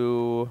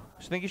few.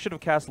 I think he should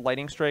have cast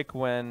Lightning Strike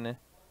when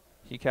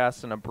he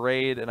cast an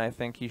Abrade, and I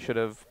think he should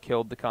have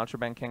killed the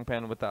Contraband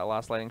Kingpin with that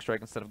last Lightning Strike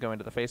instead of going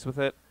to the face with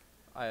it.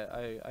 I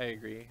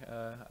agree.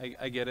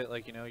 I get it,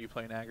 like, you know, you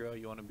play an aggro,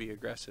 you want to be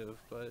aggressive,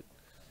 but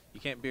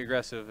you can't be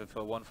aggressive if a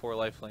 1/4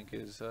 lifelink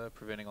is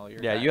preventing all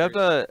your Yeah, attackers. you have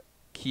to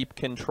keep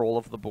control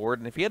of the board,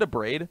 and if he had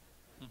Abrade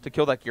to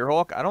kill that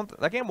Gearhulk,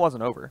 that game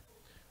wasn't over.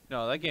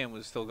 No, that game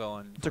was still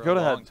going for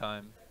Dakota a long had-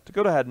 time.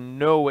 Dakota had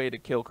no way to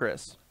kill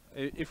Chris.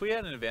 If we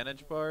had an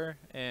advantage bar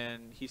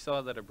and he still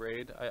had that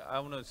Abrade, I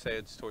want to say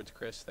it's towards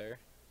Chris there.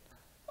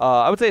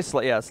 I would say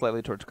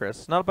slightly towards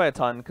Chris. Not by a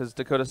ton, because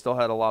Dakota still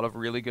had a lot of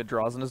really good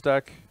draws in his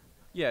deck.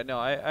 Yeah, no,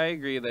 I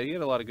agree that he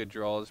had a lot of good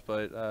draws,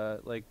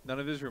 but like none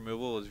of his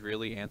removal was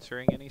really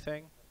answering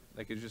anything.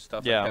 Like it's just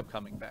stuff Yeah. that kept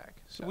coming back.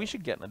 So We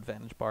should get an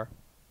advantage bar.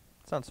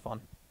 Sounds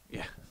fun.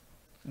 yeah,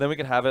 Then we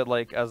could have it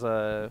like as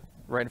a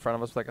right in front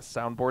of us, like a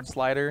soundboard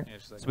slider, yeah,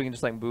 just like, so we can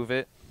just like move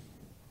it.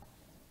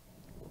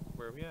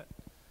 where are we at?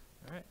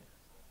 All right.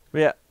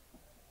 But yeah.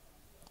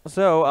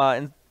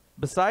 So,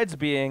 besides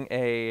being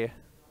a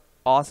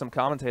awesome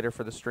commentator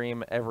for the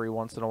stream every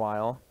once in a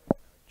while,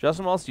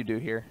 Justin, what else do you do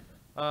here?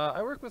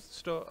 I work with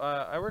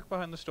I work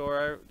behind the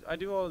store. I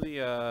do all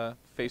the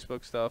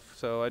Facebook stuff.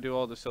 So I do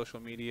all the social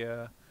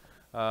media.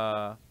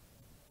 Oh,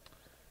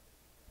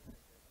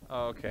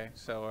 okay.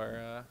 So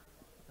our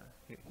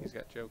he's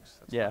got jokes.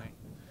 That's Yeah.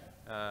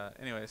 funny.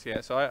 Anyways,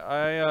 yeah. So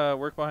I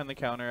work behind the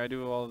counter. I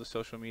do all the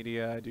social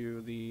media. I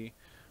do the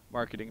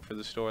marketing for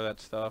the store. That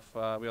stuff.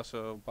 We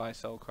also buy,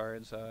 sell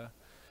cards.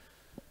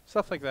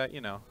 Stuff like that.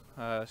 You know,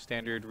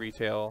 standard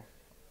retail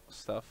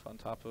stuff on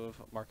top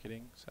of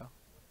marketing. So.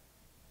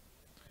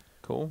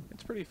 Cool.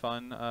 It's pretty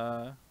fun.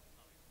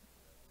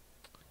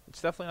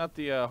 It's definitely not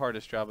the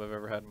hardest job I've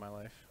ever had in my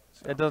life.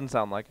 So. It doesn't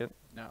sound like it.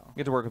 No. You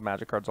get to work with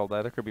Magic cards all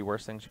day. There could be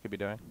worse things you could be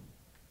doing.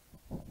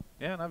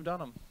 Yeah, and I've done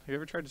them. Have you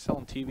ever tried to sell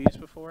them TVs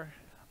before?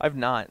 I've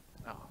not.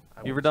 No.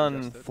 You ever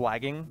done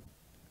flagging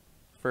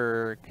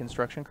for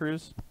construction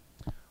crews?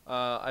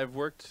 I've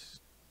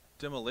worked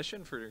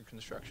demolition for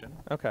construction.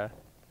 Okay.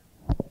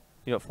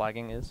 You know what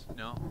flagging is?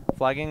 No.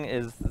 Flagging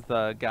is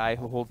the guy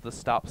who holds the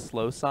stop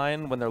slow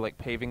sign when they're like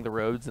paving the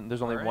roads and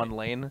there's only Alright. one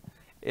lane.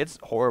 It's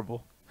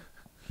horrible.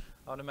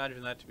 I would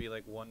imagine that to be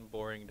like one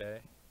boring day.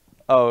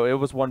 Oh, it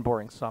was one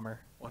boring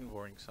summer. One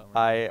boring summer.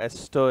 I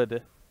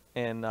stood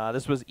in,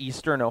 this was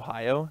Eastern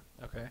Ohio.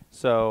 Okay.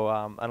 So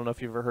I don't know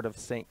if you've ever heard of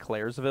St.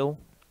 Clairsville.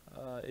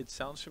 It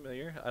sounds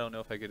familiar. I don't know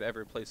if I could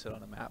ever place it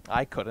on a map.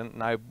 I couldn't,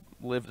 and I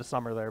lived a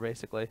summer there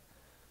basically.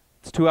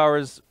 It's 2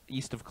 hours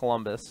east of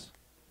Columbus.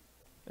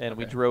 And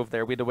we Okay. drove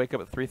there. We had to wake up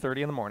at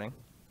 3:30 in the morning.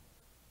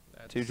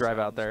 That To drive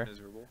out sounds there.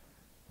 Miserable.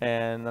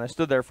 And then I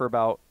stood there for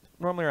about,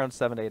 normally around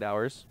 7 to 8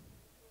 hours.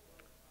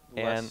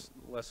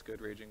 Less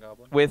good Raging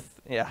Goblin.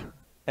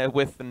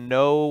 With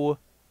no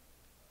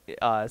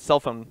cell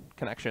phone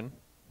connection,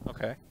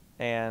 Okay.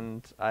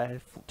 and I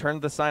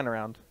turned the sign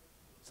around.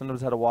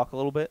 Sometimes I had to walk a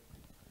little bit.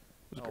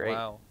 It was Oh, great.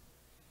 wow.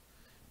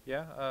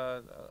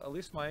 Yeah, at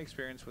least my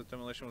experience with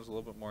demolition was a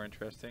little bit more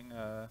interesting.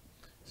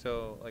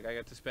 So, like, I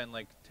got to spend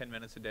like 10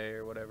 minutes a day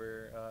or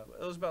whatever.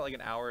 It was about like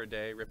an hour a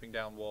day ripping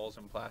down walls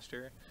and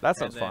plaster. That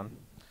sounds And then- fun.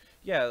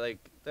 Yeah,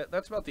 like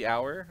that's about the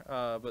hour.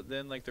 But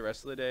then like the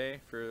rest of the day,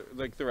 for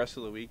like the rest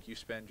of the week, you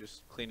spend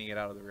just cleaning it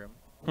out of the room,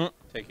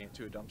 taking it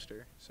to a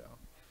dumpster. So,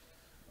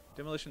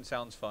 demolition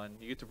sounds fun.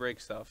 You get to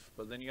break stuff,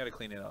 but then you got to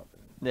clean it up.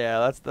 And Yeah,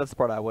 that's the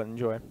part I would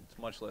enjoy. it's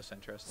much less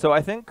interesting. So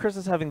I think Chris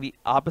is having the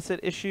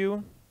opposite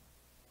issue.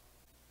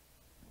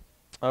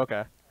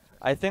 Okay.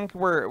 I think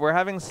we're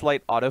having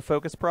slight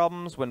autofocus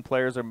problems when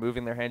players are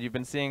moving their hand. You've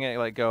been seeing it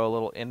like go a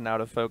little in and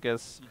out of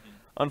focus.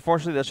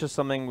 Unfortunately, that's just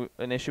an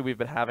issue we've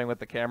been having with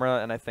the camera,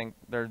 and I think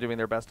they're doing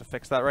their best to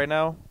fix that right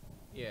now.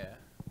 Yeah,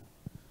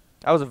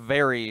 That was a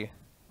very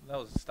that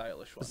was a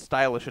stylish one.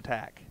 stylish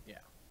attack. Yeah,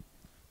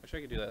 wish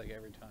I could do that like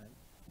every time.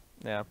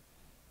 Yeah.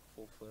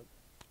 Full flip.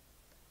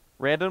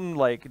 Random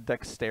like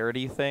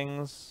dexterity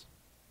things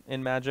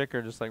in Magic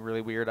are just like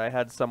really weird. I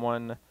had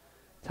someone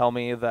tell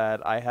me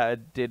that I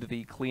did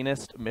the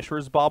cleanest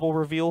Mishra's Bauble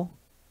reveal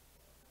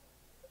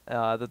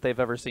that they've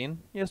ever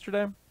seen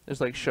yesterday. Just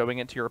like showing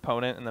it to your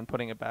opponent and then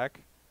putting it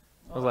back.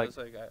 I was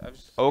like, I've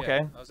just, okay.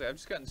 Yeah, I was like, I've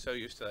just gotten so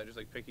used to that, just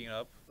like picking it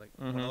up, like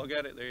when I look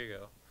at it, there you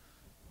go.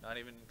 Not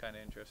even kind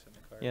of interested in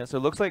the card. Yeah, so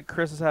it looks like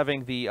Chris is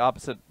having the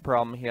opposite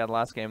problem he had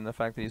last game, the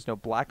fact that he's no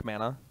black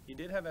mana. He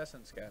did have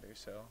Essence Scatter,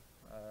 so.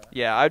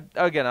 Yeah, I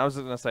was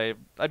gonna say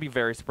I'd be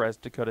very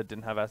surprised Dakota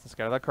didn't have Essence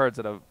Scatter. That card's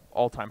at an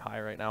all-time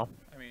high right now.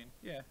 I mean,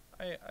 yeah,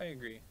 I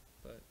agree,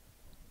 but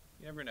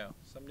you never know.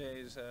 Some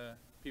days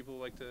people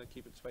like to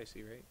keep it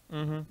spicy, right?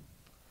 Mm-hmm.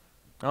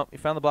 Oh, you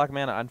found the black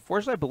mana.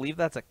 Unfortunately, I believe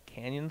that's a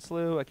Canyon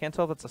Slough. I can't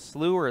tell if it's a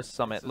Slough or a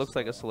Summit. It looks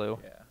like a Slough.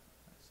 Yeah,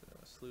 it's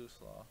a Slough,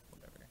 Slaw,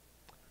 whatever.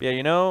 Yeah,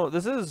 you know,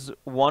 this is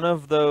one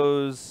of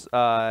those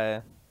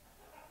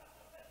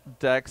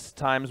decks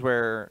times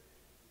where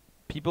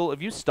people,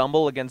 if you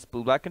stumble against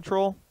blue-black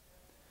control,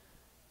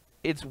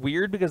 it's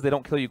weird because they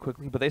don't kill you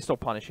quickly, but they still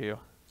punish you.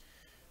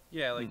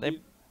 Yeah,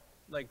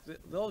 like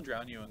they'll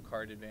drown you in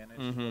card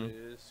advantage. Is what it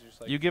is. Just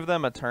like you give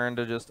them a turn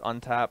to just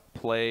untap,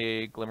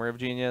 play Glimmer of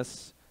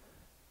Genius,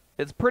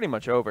 it's pretty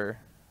much over.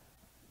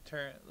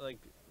 Like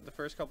the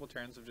first couple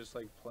turns of just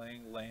like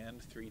playing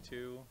land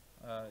 3/2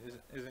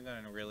 isn't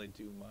going to really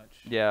do much.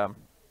 Yeah.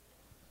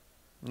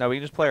 No, we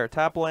can just play our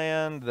tap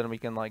land, then we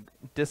can like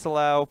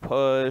disallow,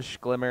 push,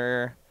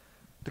 Glimmer.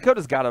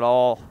 Dakota's got it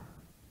all.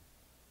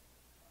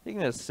 He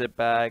can just sit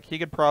back. He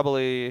could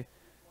probably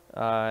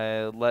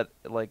let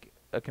like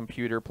a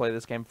computer play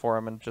this game for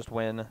him and just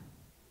win.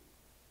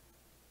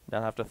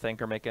 Not have to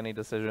think or make any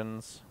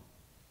decisions.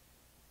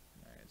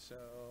 Alright, so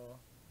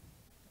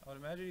I would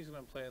imagine he's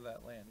going to play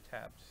that land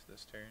tapped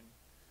this turn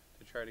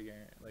to try to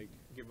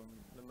give him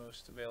the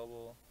most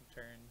available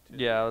turn.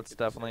 Yeah, that's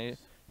definitely.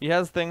 He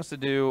has things to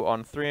do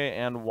on 3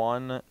 and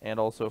 1 and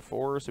also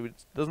 4, so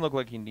it doesn't look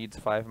like he needs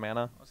 5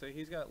 mana. I'll say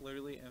he's got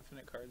literally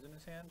infinite cards in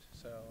his hand,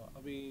 so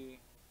I'll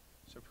be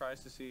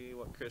surprised to see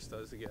what Chris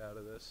does to get out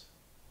of this.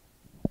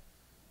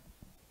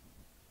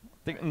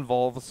 I think it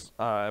involves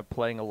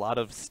playing a lot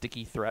of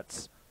sticky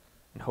threats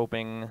and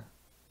hoping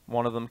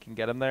one of them can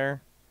get him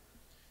there.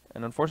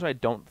 And unfortunately, I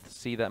don't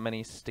see that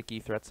many sticky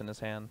threats in his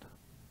hand.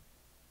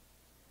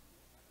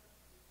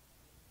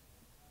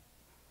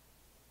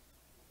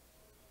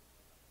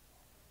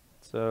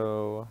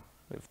 So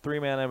we have 3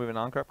 mana. We have an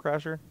on-crop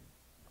crasher.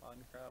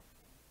 On-crop.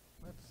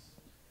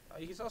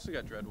 He's also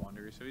got Dread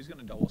Wanderer, so he's going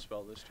to double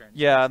spell this turn.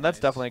 Yeah, so that's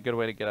nice. definitely a good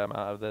way to get him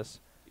out of this.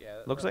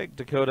 Yeah. Looks like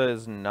Dakota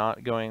is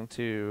not going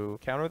to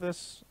counter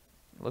this.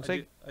 Looks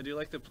like I do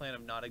like the plan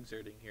of not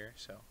exerting here.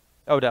 So.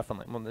 Oh,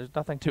 definitely. Well, there's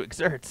nothing to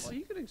exert. Well,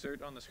 you could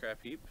exert on the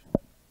scrap heap.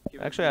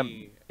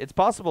 Actually, it's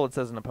possible it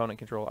says an opponent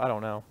control. I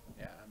don't know.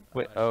 Yeah.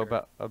 Wait.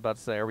 Sure. About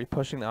to say, are we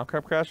pushing the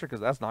on-crop crasher?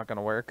 Because that's not going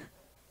to work.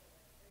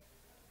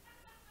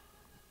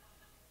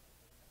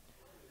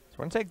 So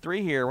we're going to take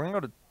 3 here. We're going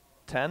to go to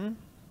 10.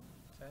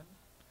 10.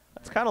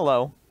 That's kind of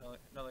low.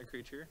 Another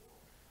creature.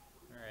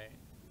 All right.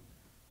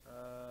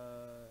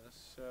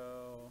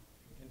 So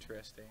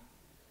interesting.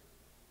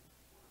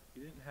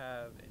 You didn't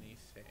have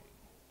anything.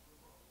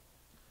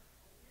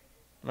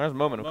 There's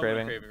Moment of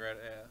Craving. Right?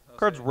 Yeah.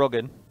 Card's real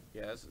good.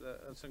 Yeah, that's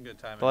some good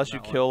timing. Unless you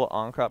kill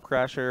on-crop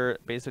crasher,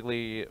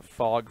 basically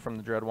fog from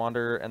the Dread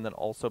Wanderer, and then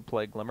also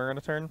play Glimmer in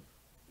a turn.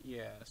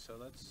 Yeah, so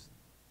that's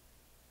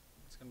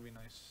gonna be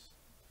nice.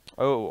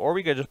 Oh, or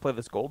we could just play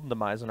this Golden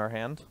Demise in our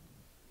hand.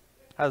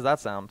 How does that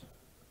sound?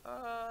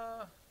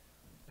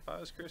 If I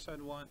was Chris,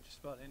 I'd want just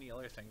about any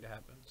other thing to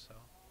happen. So.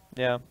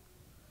 Yeah.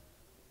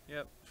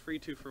 Yep, free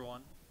 2 for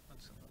 1.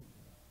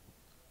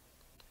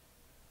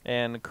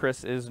 And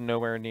Chris is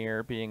nowhere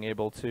near being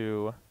able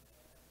to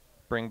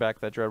bring back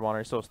that Dread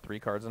Wanderer. He still has 3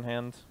 cards in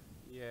hand.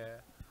 Yeah.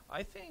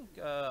 I think,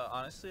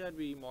 honestly, I'd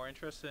be more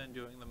interested in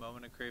doing the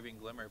Moment of Craving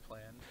Glimmer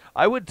plan.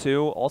 I would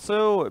too.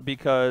 Also,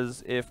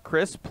 because if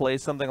Chris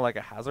plays something like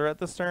a Hazoret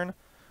this turn,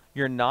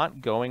 you're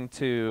not going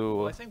to...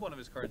 Well, I think one of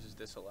his cards is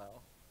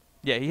Disallow.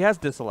 Yeah, he has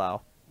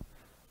Disallow.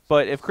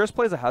 But if Chris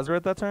plays a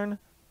Hazoret that turn,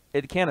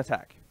 it can't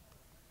attack.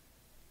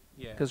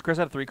 Yeah. Because Chris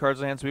had 3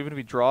 cards in hand, so even if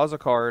he draws a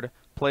card,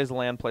 plays a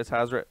land, plays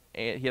Hazoret,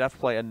 he'd have to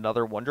play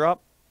another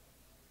 1-drop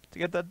to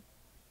get that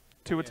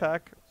 2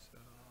 attack. So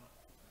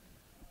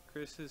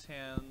Chris's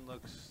hand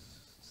looks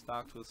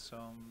stocked with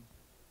some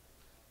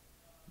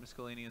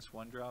miscellaneous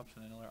 1-drops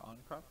and another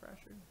on-crop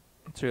crasher.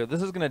 So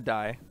this is going to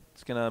die.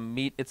 It's going to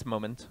meet its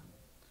moment.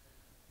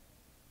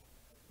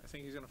 I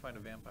think he's going to find a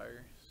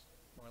vampire.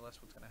 More or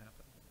less what's going to happen.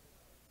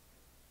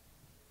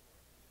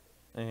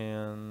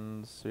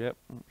 And so, yep,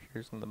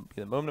 here's going to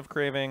be the Moment of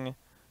Craving.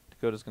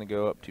 Dakota's going to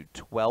go up to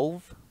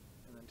 12.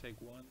 And then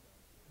take 1.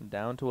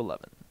 Down to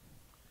 11.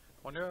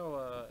 Wonder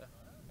how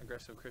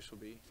aggressive Chris will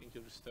be. Think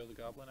you'll just throw the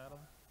goblin at him?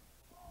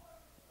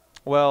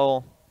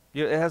 Well,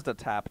 it has to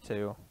tap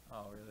too.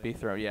 Oh, really? Be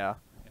throw, yeah.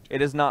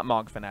 It is not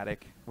Mog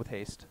Fanatic with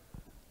haste.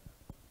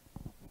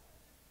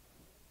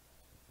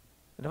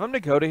 And if I'm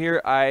Dakota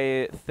here,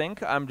 I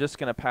think I'm just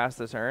going to pass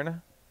this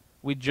turn.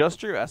 We just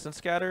drew Essence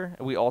Scatter,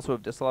 and we also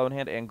have Disallow in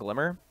hand and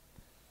Glimmer.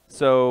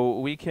 So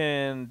we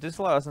can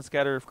Disallow Essence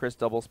Scatter if Chris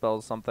double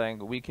spells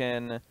something. We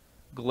can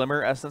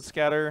Glimmer Essence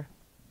Scatter.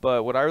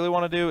 But what I really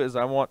want to do is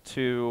I want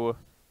to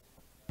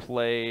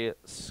play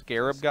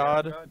Scarab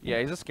God.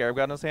 Yeah, he's a Scarab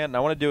God in his hand. And I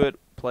want to do it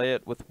play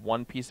it with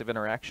one piece of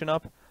interaction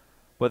up,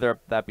 whether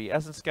that be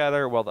Essence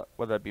Scatter, whether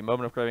that be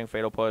Moment of Craving,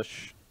 Fatal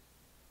Push.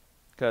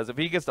 Because if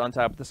he gets to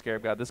untap with the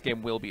Scarab God, this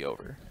game will be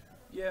over.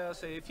 Yeah,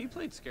 say if he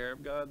played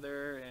Scarab God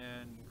there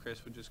and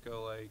Chris would just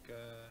go like,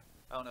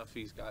 I don't know if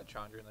he's got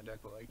Chandra in the deck,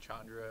 but like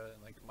Chandra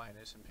and like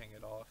minus and ping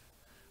it off.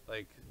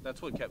 Like,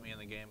 that's what kept me in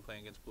the game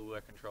playing against Blue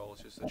Black Control.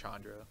 It's just the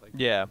Chandra. Like,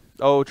 Yeah.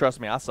 Oh, trust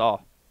me, I saw.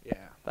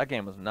 yeah. That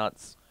game was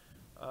nuts.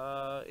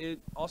 It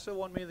also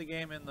won me the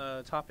game in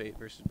the top 8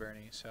 versus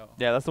Bernie, so.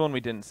 Yeah, that's the one we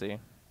didn't see.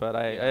 But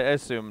I Yeah.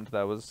 assumed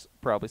that was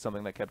probably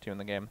something that kept you in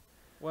the game.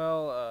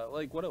 Well,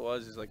 like, what it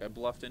was is, like, I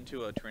bluffed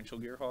into a Torrential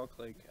Gearhawk.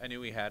 Like, I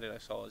knew he had it. I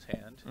saw his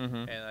hand.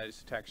 Mhm. And I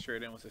just attacked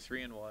straight in with a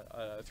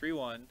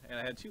 3-1. And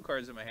I had 2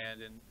 cards in my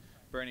hand, and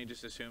Bernie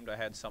just assumed I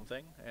had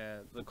something.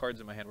 And the cards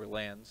in my hand were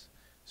lands.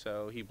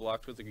 So he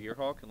blocked with the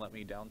Gearhawk and let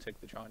me down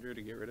tick the Chandra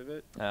to get rid of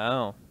it.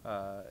 Oh.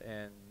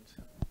 And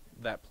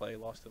that play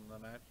lost him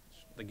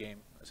the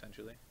game,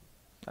 essentially.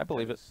 I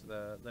believe it.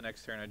 The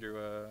next turn I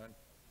drew a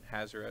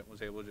Hazoret and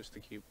was able just to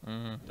keep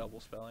double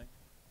spelling.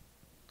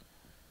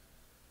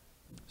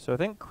 So I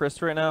think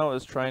Chris right now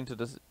is trying to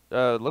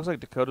looks like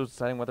Dakota's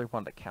deciding whether he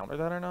wanted to counter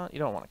that or not. You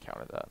don't want to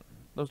counter that.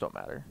 Those don't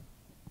matter.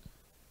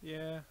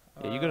 Yeah.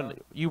 Yeah,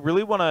 you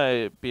really want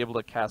to be able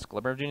to cast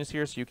Glimmer of Genius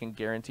here so you can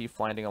guarantee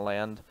finding a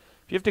land.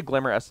 If you have to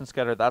Glimmer Essence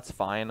Scatter, that's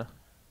fine.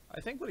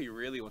 I think what he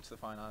really wants to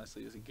find,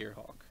 honestly, is a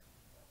Gearhawk.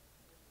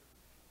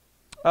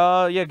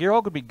 Yeah,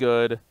 Gearhawk would be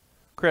good.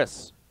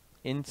 Chris,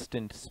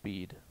 instant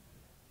speed.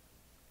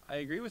 I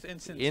agree with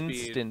instant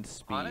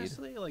speed.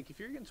 Honestly, like, if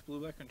you're against Blue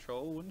Black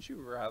Control, wouldn't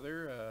you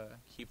rather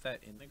keep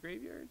that in the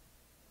graveyard?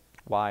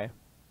 Why?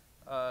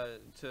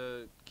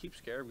 To keep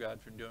Scarab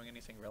God from doing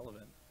anything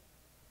relevant.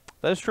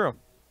 That is true.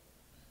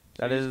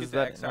 So That you just is get to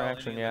that exile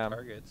interaction, any of yeah. the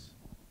targets.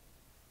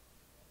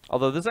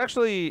 Although this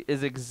actually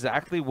is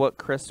exactly what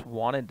Chris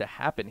wanted to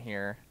happen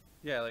here.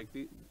 Yeah, like,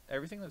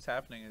 everything that's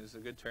happening is a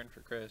good turn for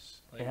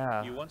Chris. Like,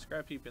 Yeah. you want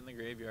Scrap Heap in the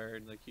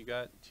graveyard. Like, you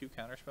got 2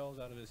 counterspells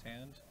out of his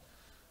hand.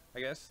 I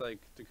guess, like,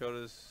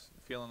 Dakota's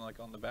feeling, like,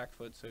 on the back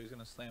foot, so he's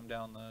going to slam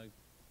down the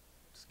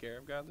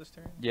Scarab God this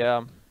turn. Yeah, I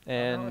don't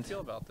know how I and feel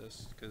about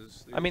this,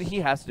 because I mean, he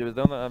has to do it.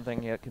 The only other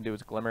thing he can do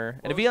is Glimmer.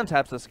 And if he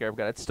untaps the Scarab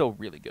God, it's still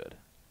really good.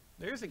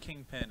 there's a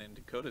Kingpin in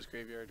Dakota's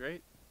graveyard,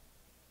 right?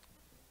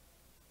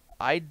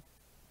 I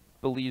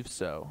believe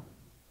so.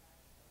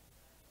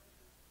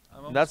 I'm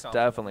almost That's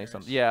confident definitely there's-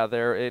 something.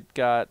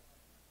 Yeah,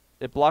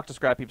 it blocked a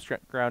Scrap Heap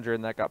Grounder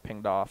and that got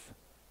pinged off.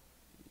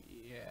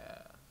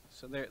 Yeah.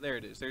 So there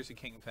it is. There's a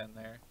Kingpin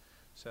there.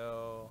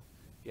 So,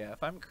 yeah,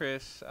 if I'm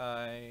Chris,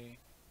 I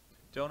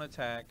don't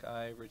attack.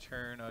 I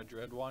return a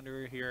Dread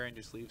Wanderer here and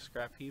just leave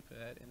Scrap Heap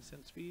at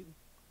instant speed.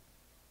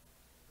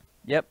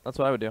 Yep, that's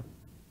what I would do.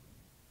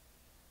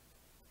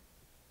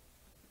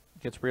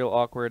 Gets real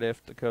awkward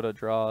if Dakota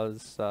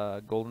draws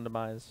Golden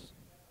Demise.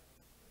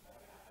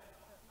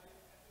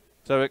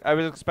 So I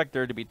would expect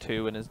there to be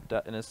 2 in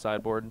his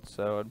sideboard,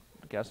 so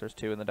I guess there's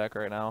 2 in the deck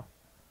right now.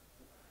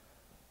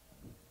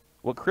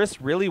 What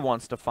Chris really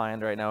wants to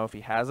find right now, if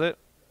he has it,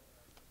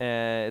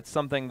 it's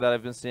something that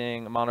I've been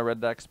seeing mono red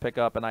decks pick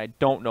up, and I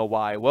don't know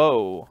why.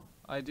 Whoa.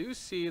 I do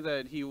see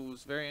that he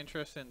was very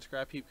interested in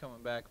Scrap Heap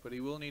coming back, but he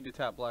will need to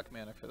tap black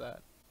mana for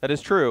that. That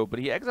is true, but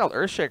he exiled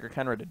Earthshaker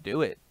Kenra to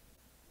do it.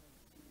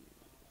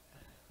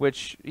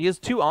 Which, he has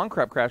 2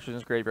 on-crop crashers in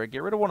his graveyard.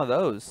 Get rid of one of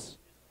those.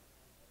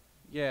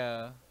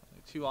 Yeah,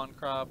 like 2 on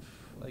crop,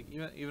 like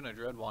even a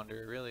Dread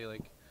Wanderer, really.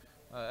 Like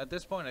at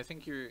this point, I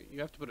think you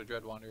have to put a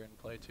Dread Wanderer in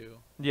play too.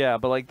 Yeah,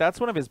 but like that's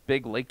one of his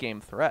big late game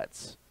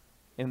threats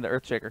in the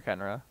Earthshaker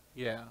Kenra.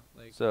 Yeah,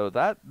 like So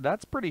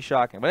that's pretty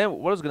shocking. But anyway,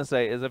 what I was gonna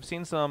say is I've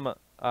seen some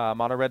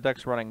mono red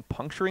decks running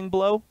Puncturing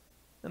Blow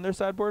in their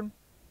sideboard.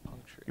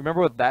 puncture. You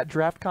remember what that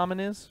draft common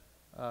is?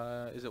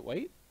 Is it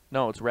white?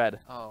 No, it's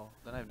red. Oh,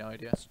 then I have no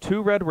idea. It's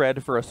 2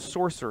 red for a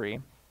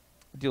sorcery.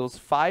 Deals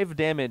 5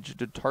 damage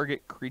to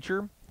target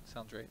creature,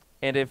 Sounds right.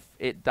 and if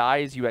it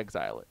dies, you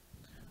exile it.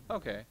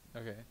 Okay,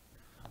 okay.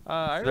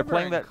 I So they're remember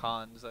playing in that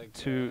cons, like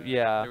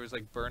yeah. there was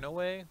like Burn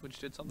Away, which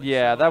did something.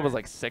 Yeah, that was similar.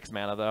 like 6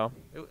 mana though.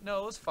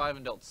 No, it was 5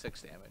 and dealt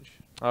 6 damage.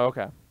 Oh,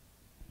 okay.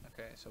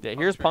 Okay, so Yeah,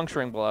 here's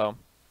Puncturing Blow.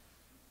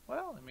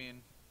 Well, I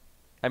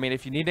mean,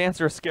 if you need to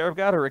answer a Scarab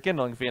God or a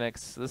Kindling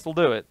Phoenix, this will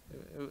do it.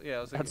 yeah,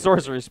 it was like At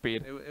sorcery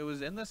speed. It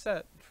was in the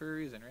set for a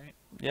reason, right?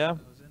 Yeah.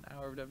 It was in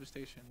Hour of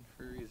Devastation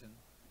for a reason.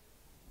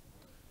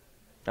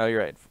 Oh,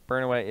 you're right.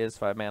 Burn Away is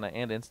 5 mana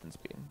and instant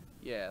speed.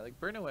 Yeah, like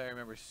Burn Away, I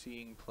remember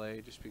seeing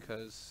play just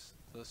because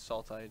the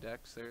Sultai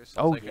decks there.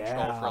 Oh, Sultai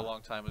Control for yeah. a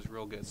long time was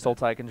real good.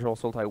 Sultai Control,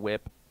 Sultai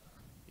Whip.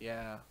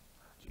 Yeah.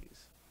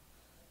 Jeez.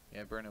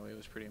 Yeah, Burn Away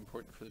was pretty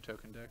important for the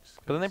token decks.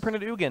 But then they 'cause-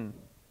 printed Ugin.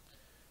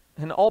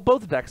 And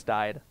both decks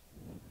died.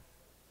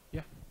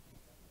 Yeah.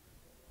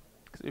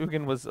 Because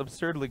Ugin was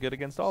absurdly good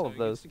against all so of he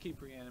gets those. to keep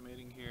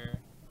reanimating here.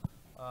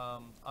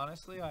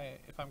 Honestly,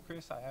 if I'm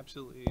Chris, I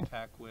absolutely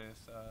attack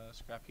with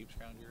Scrap Heap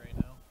Scrounger right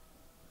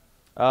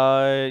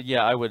now.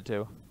 Yeah, I would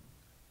too.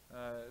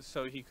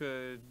 So he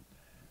could.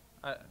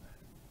 I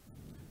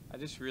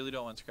just really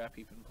don't want Scrap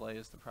Heap in play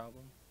is the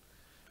problem.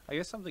 I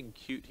guess something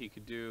cute he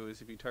could do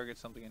is if he targets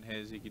something in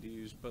his, he could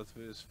use both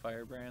of his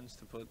firebrands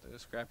to put the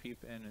scrap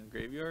heap in a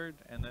graveyard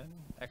and then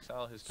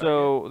exile his target.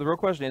 So the real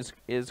question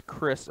is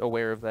Chris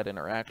aware of that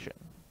interaction?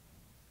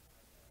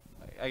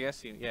 I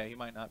guess he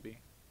might not be.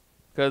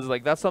 Because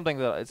like that's something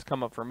that it's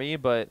come up for me,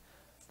 but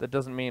that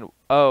doesn't mean.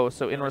 Oh,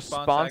 so in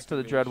response to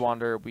the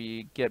Dreadwander,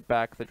 we get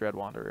back the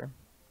Dreadwanderer,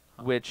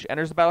 which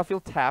enters the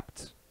battlefield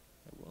tapped.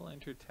 It will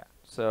enter tapped.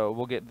 So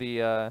we'll get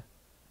the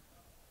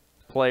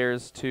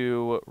players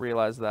to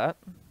realize that.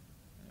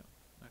 Yep.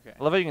 Okay.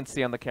 I love how you can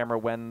see on the camera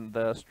when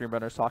the stream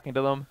runner's talking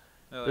to them.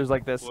 There's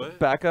like this what?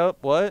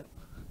 backup. What?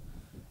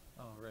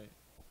 Oh, right.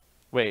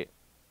 Wait.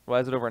 Why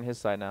is it over on his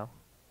side now?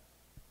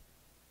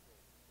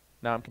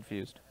 Now I'm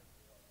confused.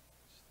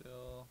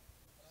 Still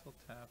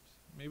tapped.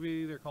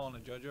 Maybe they're calling a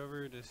judge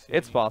over to see.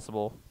 It's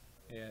possible.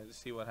 Yeah, to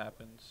see what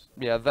happens.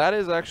 Yeah, that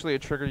is actually a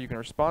trigger you can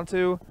respond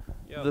to.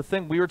 Yep. The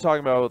thing we were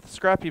talking about with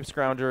Scrap Heap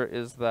Scrounger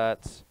is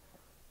that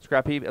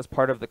Scrap Heap, as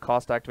part of the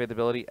cost activate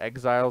ability,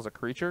 exiles a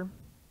creature.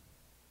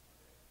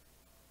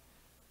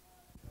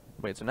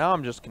 Wait, so now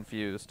I'm just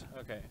confused.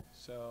 Okay,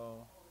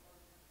 so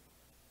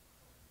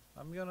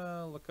I'm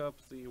gonna look up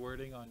the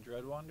wording on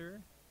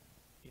Dreadwander.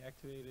 He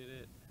activated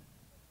it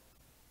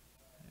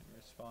in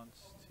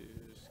response to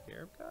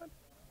Scarab God.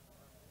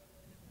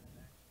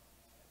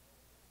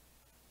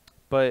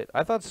 But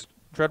I thought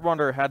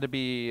Dreadwander had to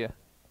be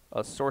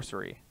a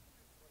sorcery.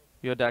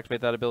 You had to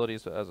activate that ability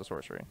as a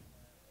sorcery.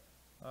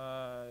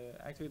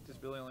 Activate this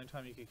ability only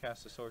time you can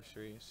cast a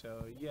sorcery.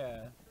 So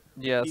yeah.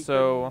 Yeah.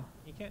 So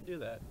he can't do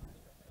that.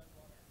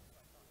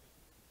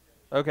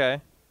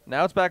 okay.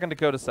 Now it's back on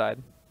Dakota's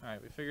side. All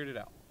right, we figured it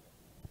out.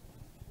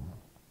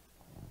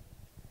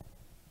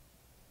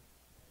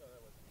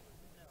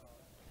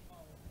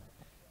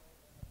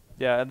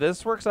 Yeah, and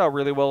this works out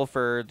really well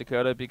for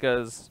Dakota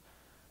because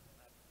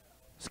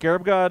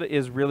Scarab God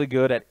is really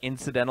good at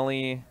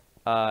incidentally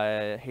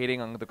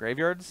hating on the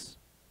graveyards,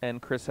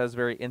 and Chris has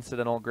very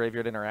incidental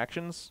graveyard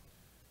interactions.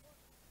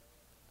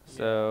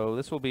 So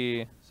this will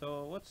be...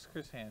 So what's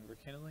Chris' hand? We're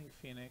Kindling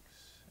Phoenix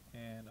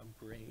and a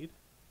Braid.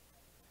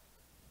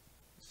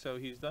 So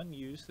he's done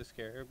use the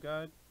Scarab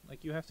God.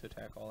 Like, you have to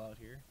attack all out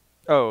here.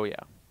 Oh, yeah.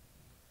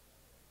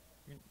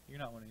 You're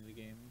not winning the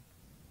game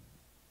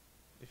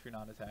if you're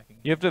not attacking.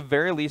 You have to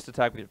very least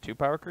attack with your 2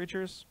 power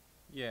creatures.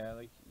 Yeah,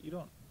 like, you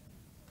don't...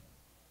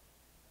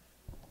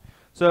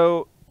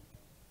 So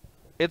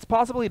it's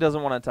possible he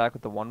doesn't want to attack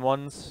with the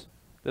 1/1s.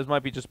 This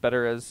might be just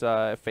better as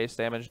face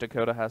damage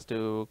Dakota has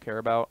to care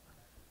about.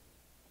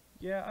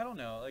 Yeah, I don't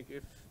know. Like,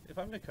 if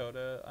I'm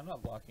Dakota, I'm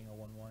not blocking a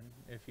 1/1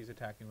 if he's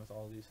attacking with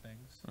all these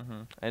things.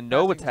 Mm-hmm. And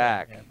no Passing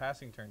attack. Turn, yeah,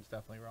 passing turn's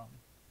definitely wrong.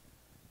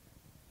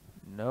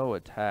 No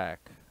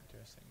attack.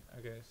 Interesting.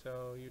 Okay,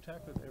 so you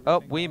attack with everything.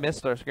 Oh, we else.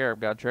 missed our Scarab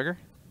God trigger.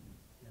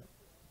 Yep.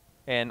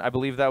 And I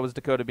believe that was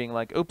Dakota being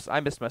like, oops, I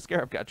missed my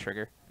Scarab God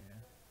trigger.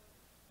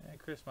 Yeah,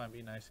 Chris might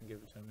be nice and give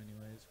it to him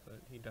anyways, but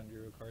he done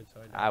drew a card,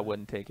 so I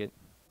wouldn't take it.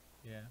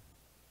 Yeah.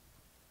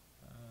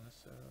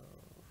 So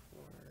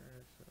 4,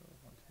 so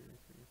 1, 2,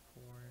 3,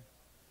 4.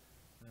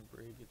 And a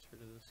Braid gets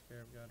rid of the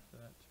Scarab God for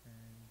that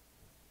turn.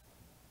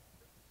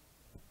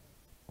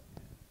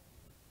 Yeah.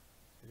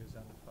 So it goes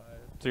down to 5.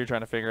 So you're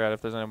trying to figure out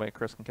if there's any way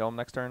Chris can kill him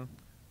next turn?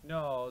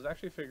 No, I was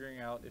actually figuring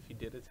out if he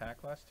did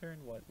attack last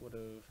turn, what would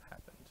have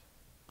happened.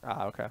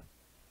 Ah, okay.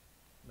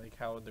 Like,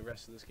 how would the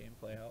rest of this game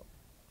play out?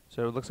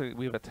 So it looks like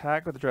we have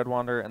attack with the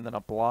Dreadwander and then a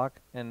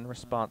block and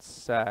response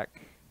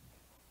sack.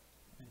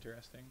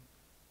 Interesting.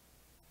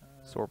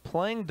 So we're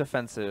playing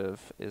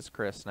defensive, is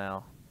Chris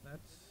now.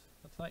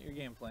 That's not your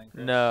game plan,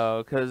 Chris.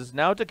 No, because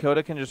now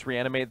Dakota can just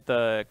reanimate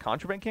the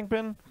Contraband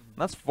Kingpin. And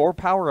that's 4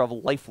 power of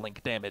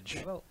lifelink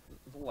damage. Well,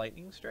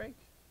 Lightning Strike?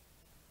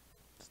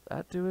 Does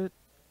that do it?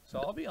 So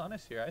I'll be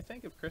honest here. I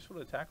think if Chris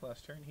would attack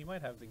last turn, he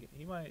might have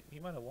he might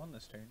have won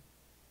this turn.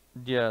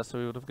 Yeah, so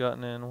we would have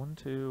gotten in 1,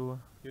 2.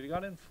 He would have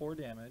gotten 4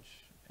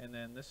 damage, and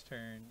then this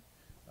turn,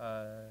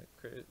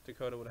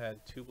 Dakota would have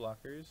had 2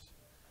 blockers.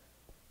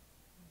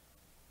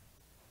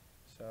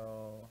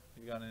 So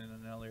he got in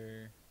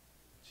another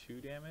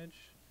 2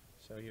 damage.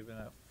 So he'd been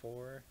at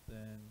 4.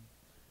 Then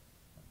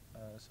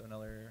so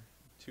another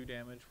 2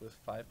 damage with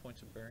 5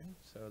 points of burn.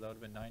 So that would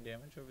have been 9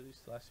 damage over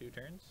these last 2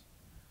 turns.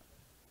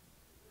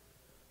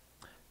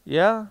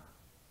 Yeah,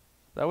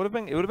 that would have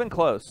been. It would have been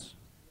close.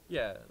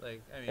 Yeah,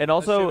 like I mean, and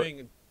also,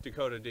 assuming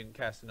Dakota didn't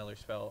cast another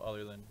spell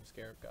other than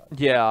Scarab God.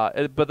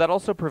 Yeah, but that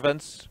also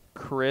prevents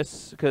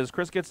Chris, because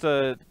Chris gets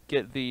to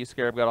get the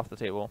Scarab God off the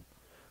table.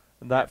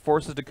 And that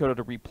forces Dakota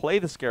to replay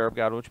the Scarab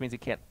God, which means he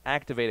can't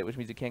activate it, which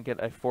means he can't get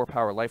a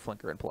 4-power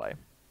lifelinker in play.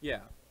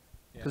 Yeah.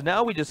 Because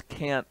now we just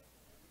can't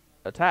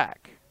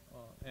attack.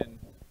 Well, and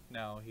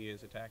now he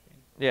is attacking.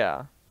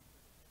 Yeah.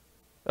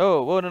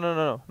 Oh, whoa,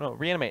 no,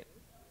 reanimate.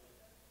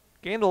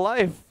 Gain the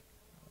life.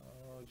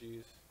 Oh,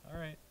 jeez. All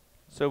right.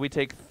 So we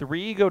take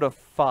 3, go to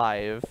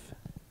 5.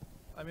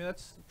 I mean,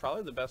 that's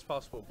probably the best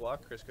possible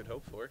block Chris could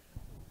hope for.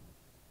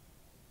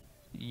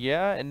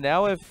 Yeah, and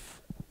now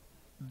if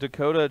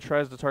Dakota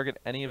tries to target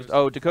any of his...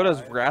 Oh, Dakota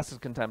has Wrath's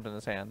Contempt in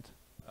his hand.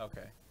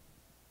 Okay.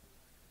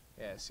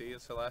 Yeah, see,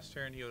 so last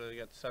turn he would have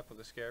got stuck with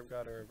a Scarab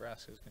God or a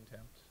Vraska's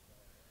Contempt.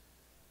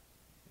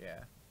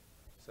 Yeah.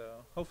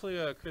 So hopefully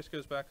Chris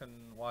goes back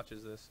and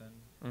watches this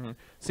and.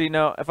 See,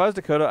 now if I was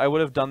Dakota, I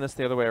would have done this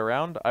the other way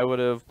around. I would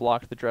have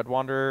blocked the Dread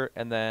Wanderer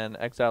and then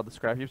exiled the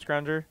Scrap Heap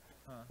Scrounger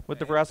with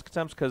the Vraska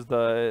Contempt, because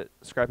the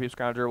Scrap Heap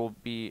Scrounger will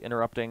be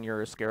interrupting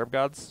your Scarab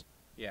Gods.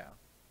 Yeah.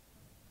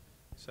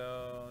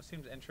 So it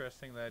seems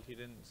interesting that he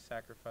didn't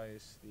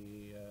sacrifice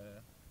the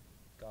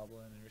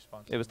Goblin in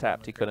response. It was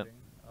tapped. He couldn't.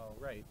 Oh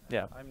right.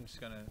 Yeah. I'm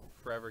just gonna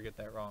forever get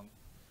that wrong.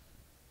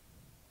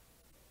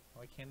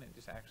 Why can't it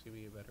just actually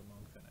be a better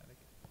Monk Fanatic?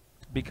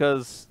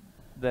 Because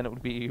then it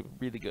would be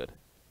really good.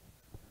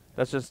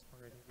 That's just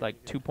like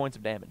really 2 points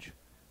of damage.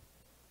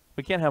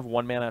 We can't have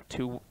 1 mana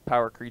 2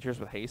 power creatures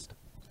with haste.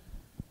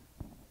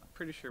 I'm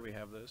pretty sure we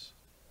have this.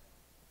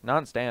 Not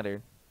in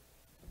standard.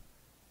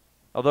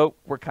 Although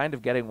we're kind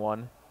of getting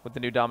one with the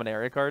new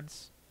Dominaria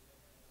cards.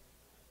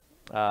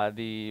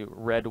 The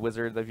red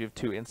wizard, if you have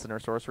 2 instant or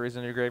sorceries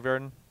in your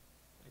graveyard.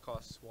 It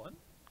costs 1?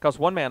 Costs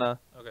 1 mana.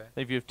 Okay.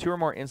 If you have 2 or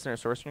more instant or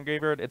sorcery in your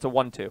graveyard, it's a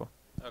 1/2.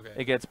 Okay.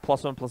 It gets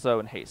 +1/+0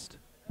 and haste.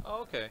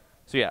 Oh, okay.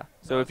 So yeah.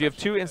 So No, if you have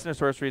that's 2 actually instant or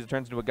sorceries, it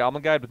turns into a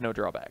Goblin Guide with no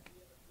drawback.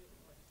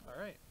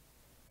 Alright.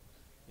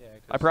 Yeah,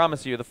 I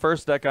promise you, the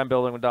first deck I'm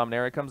building when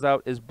Dominaria comes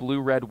out is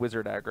blue-red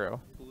wizard aggro.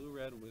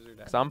 Blue-red wizard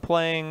aggro. So I'm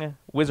playing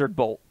Wizard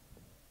Bolt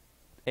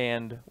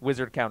and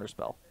Wizard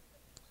Counterspell.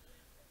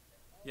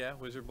 Yeah,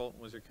 Wizard Bolt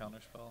and Wizard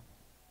Counterspell.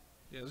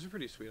 Yeah, those are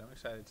pretty sweet. I'm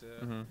excited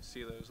to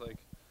see those. Like,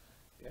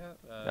 yeah.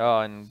 Oh,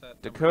 and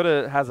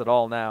Dakota has it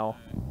all now.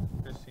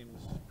 Chris seems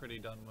pretty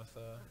done with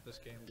this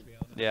game, to be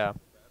honest. Yeah.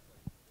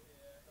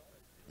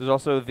 There's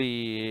also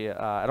the,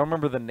 I don't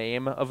remember the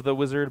name of the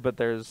wizard, but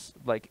there's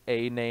like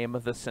a name,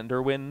 the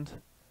Cinderwind.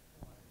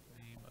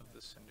 Name of the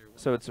Cinderwind.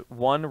 So it's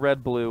 1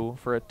 red-blue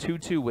for a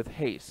 2/2 with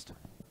haste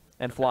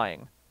and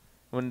flying.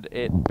 When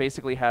it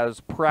basically has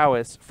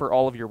prowess for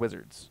all of your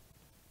wizards.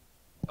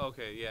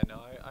 Okay, yeah,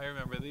 no, I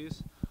remember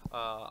these.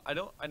 I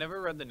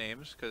never read the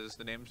names because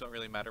the names don't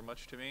really matter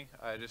much to me.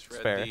 I just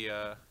read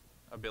the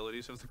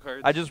abilities of the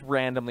cards. I just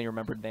randomly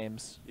remembered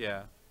names.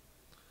 Yeah.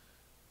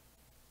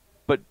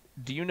 But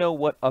do you know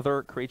what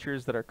other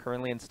creatures that are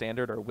currently in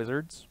standard are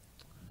wizards?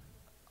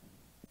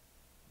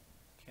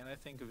 Can I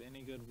think of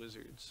any good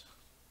wizards?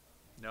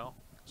 No.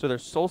 So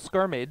there's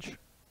Soulscar Mage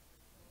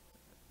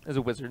is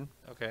a wizard.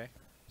 Okay.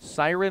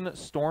 Siren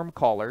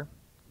Stormcaller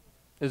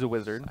is a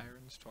wizard.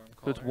 Siren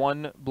Stormcaller. So it's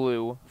 1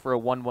 blue for a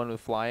 1/1 with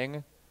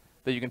flying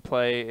that you can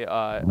play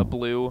a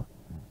blue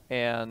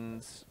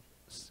and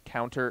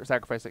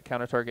sacrifice it,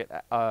 counter target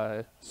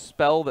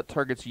spell that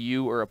targets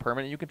you or a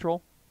permanent you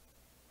control.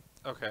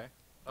 Okay.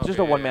 It's just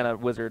a 1 mana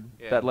wizard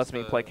that lets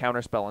me play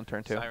counter spell on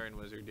turn 2. Siren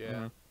Wizard,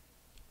 yeah.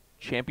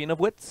 Champion of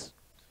Wits.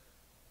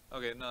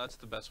 Okay, no, that's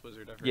the best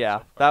wizard I've heard Yeah, so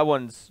far. that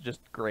one's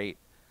just great.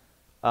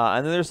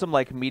 And then there's some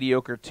like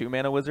mediocre 2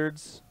 mana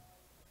wizards.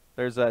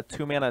 There's a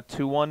 2 mana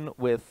 2/1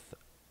 with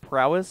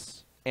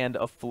prowess and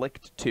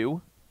afflict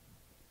 2,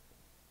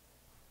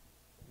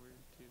 Where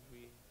did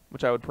we?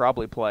 which I would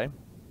probably play.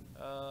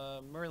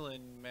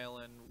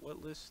 Malin,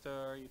 what list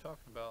are you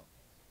talking about?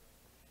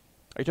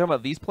 Are you talking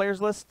about these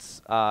players'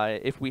 lists?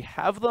 If we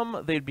have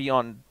them, they'd be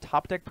on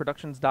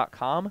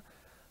topdeckproductions.com.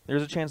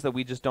 There's a chance that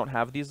we just don't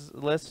have these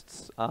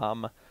lists.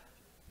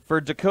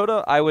 For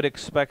Dakota, I would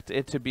expect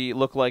it to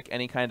look like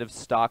any kind of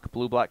stock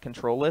blue-black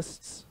control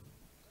lists.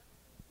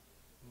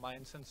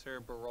 Mind Sensor,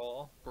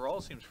 Baral. Baral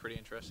seems pretty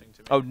interesting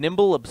to me. Oh,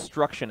 Nimble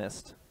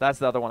Obstructionist. That's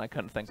the other one I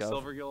couldn't think of.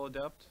 Silvergill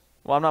Adept.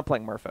 Well, I'm not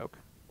playing Merfolk,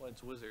 Well,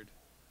 it's Wizard.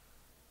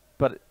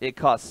 but it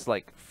costs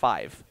like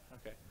 5.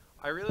 Okay.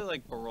 I really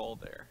like Baral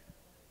there.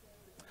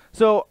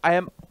 So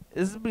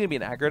this is going to be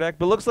an aggro deck,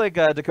 but it looks like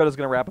Dakota's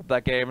going to wrap up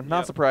that game.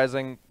 Not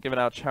surprising, given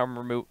how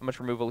much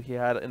removal he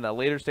had in the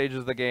later stages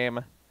of the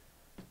game.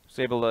 Was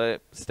able to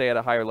stay at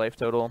a higher life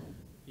total.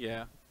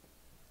 Yeah.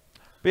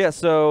 But yeah,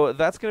 so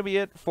that's going to be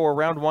it for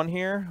round 1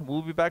 here.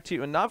 We'll be back to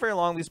you in not very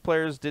long. These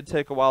players did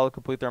take a while to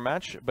complete their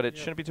match, but it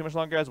shouldn't be too much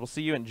longer, guys. We'll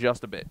see you in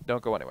just a bit.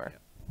 Don't go anywhere.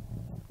 Yep.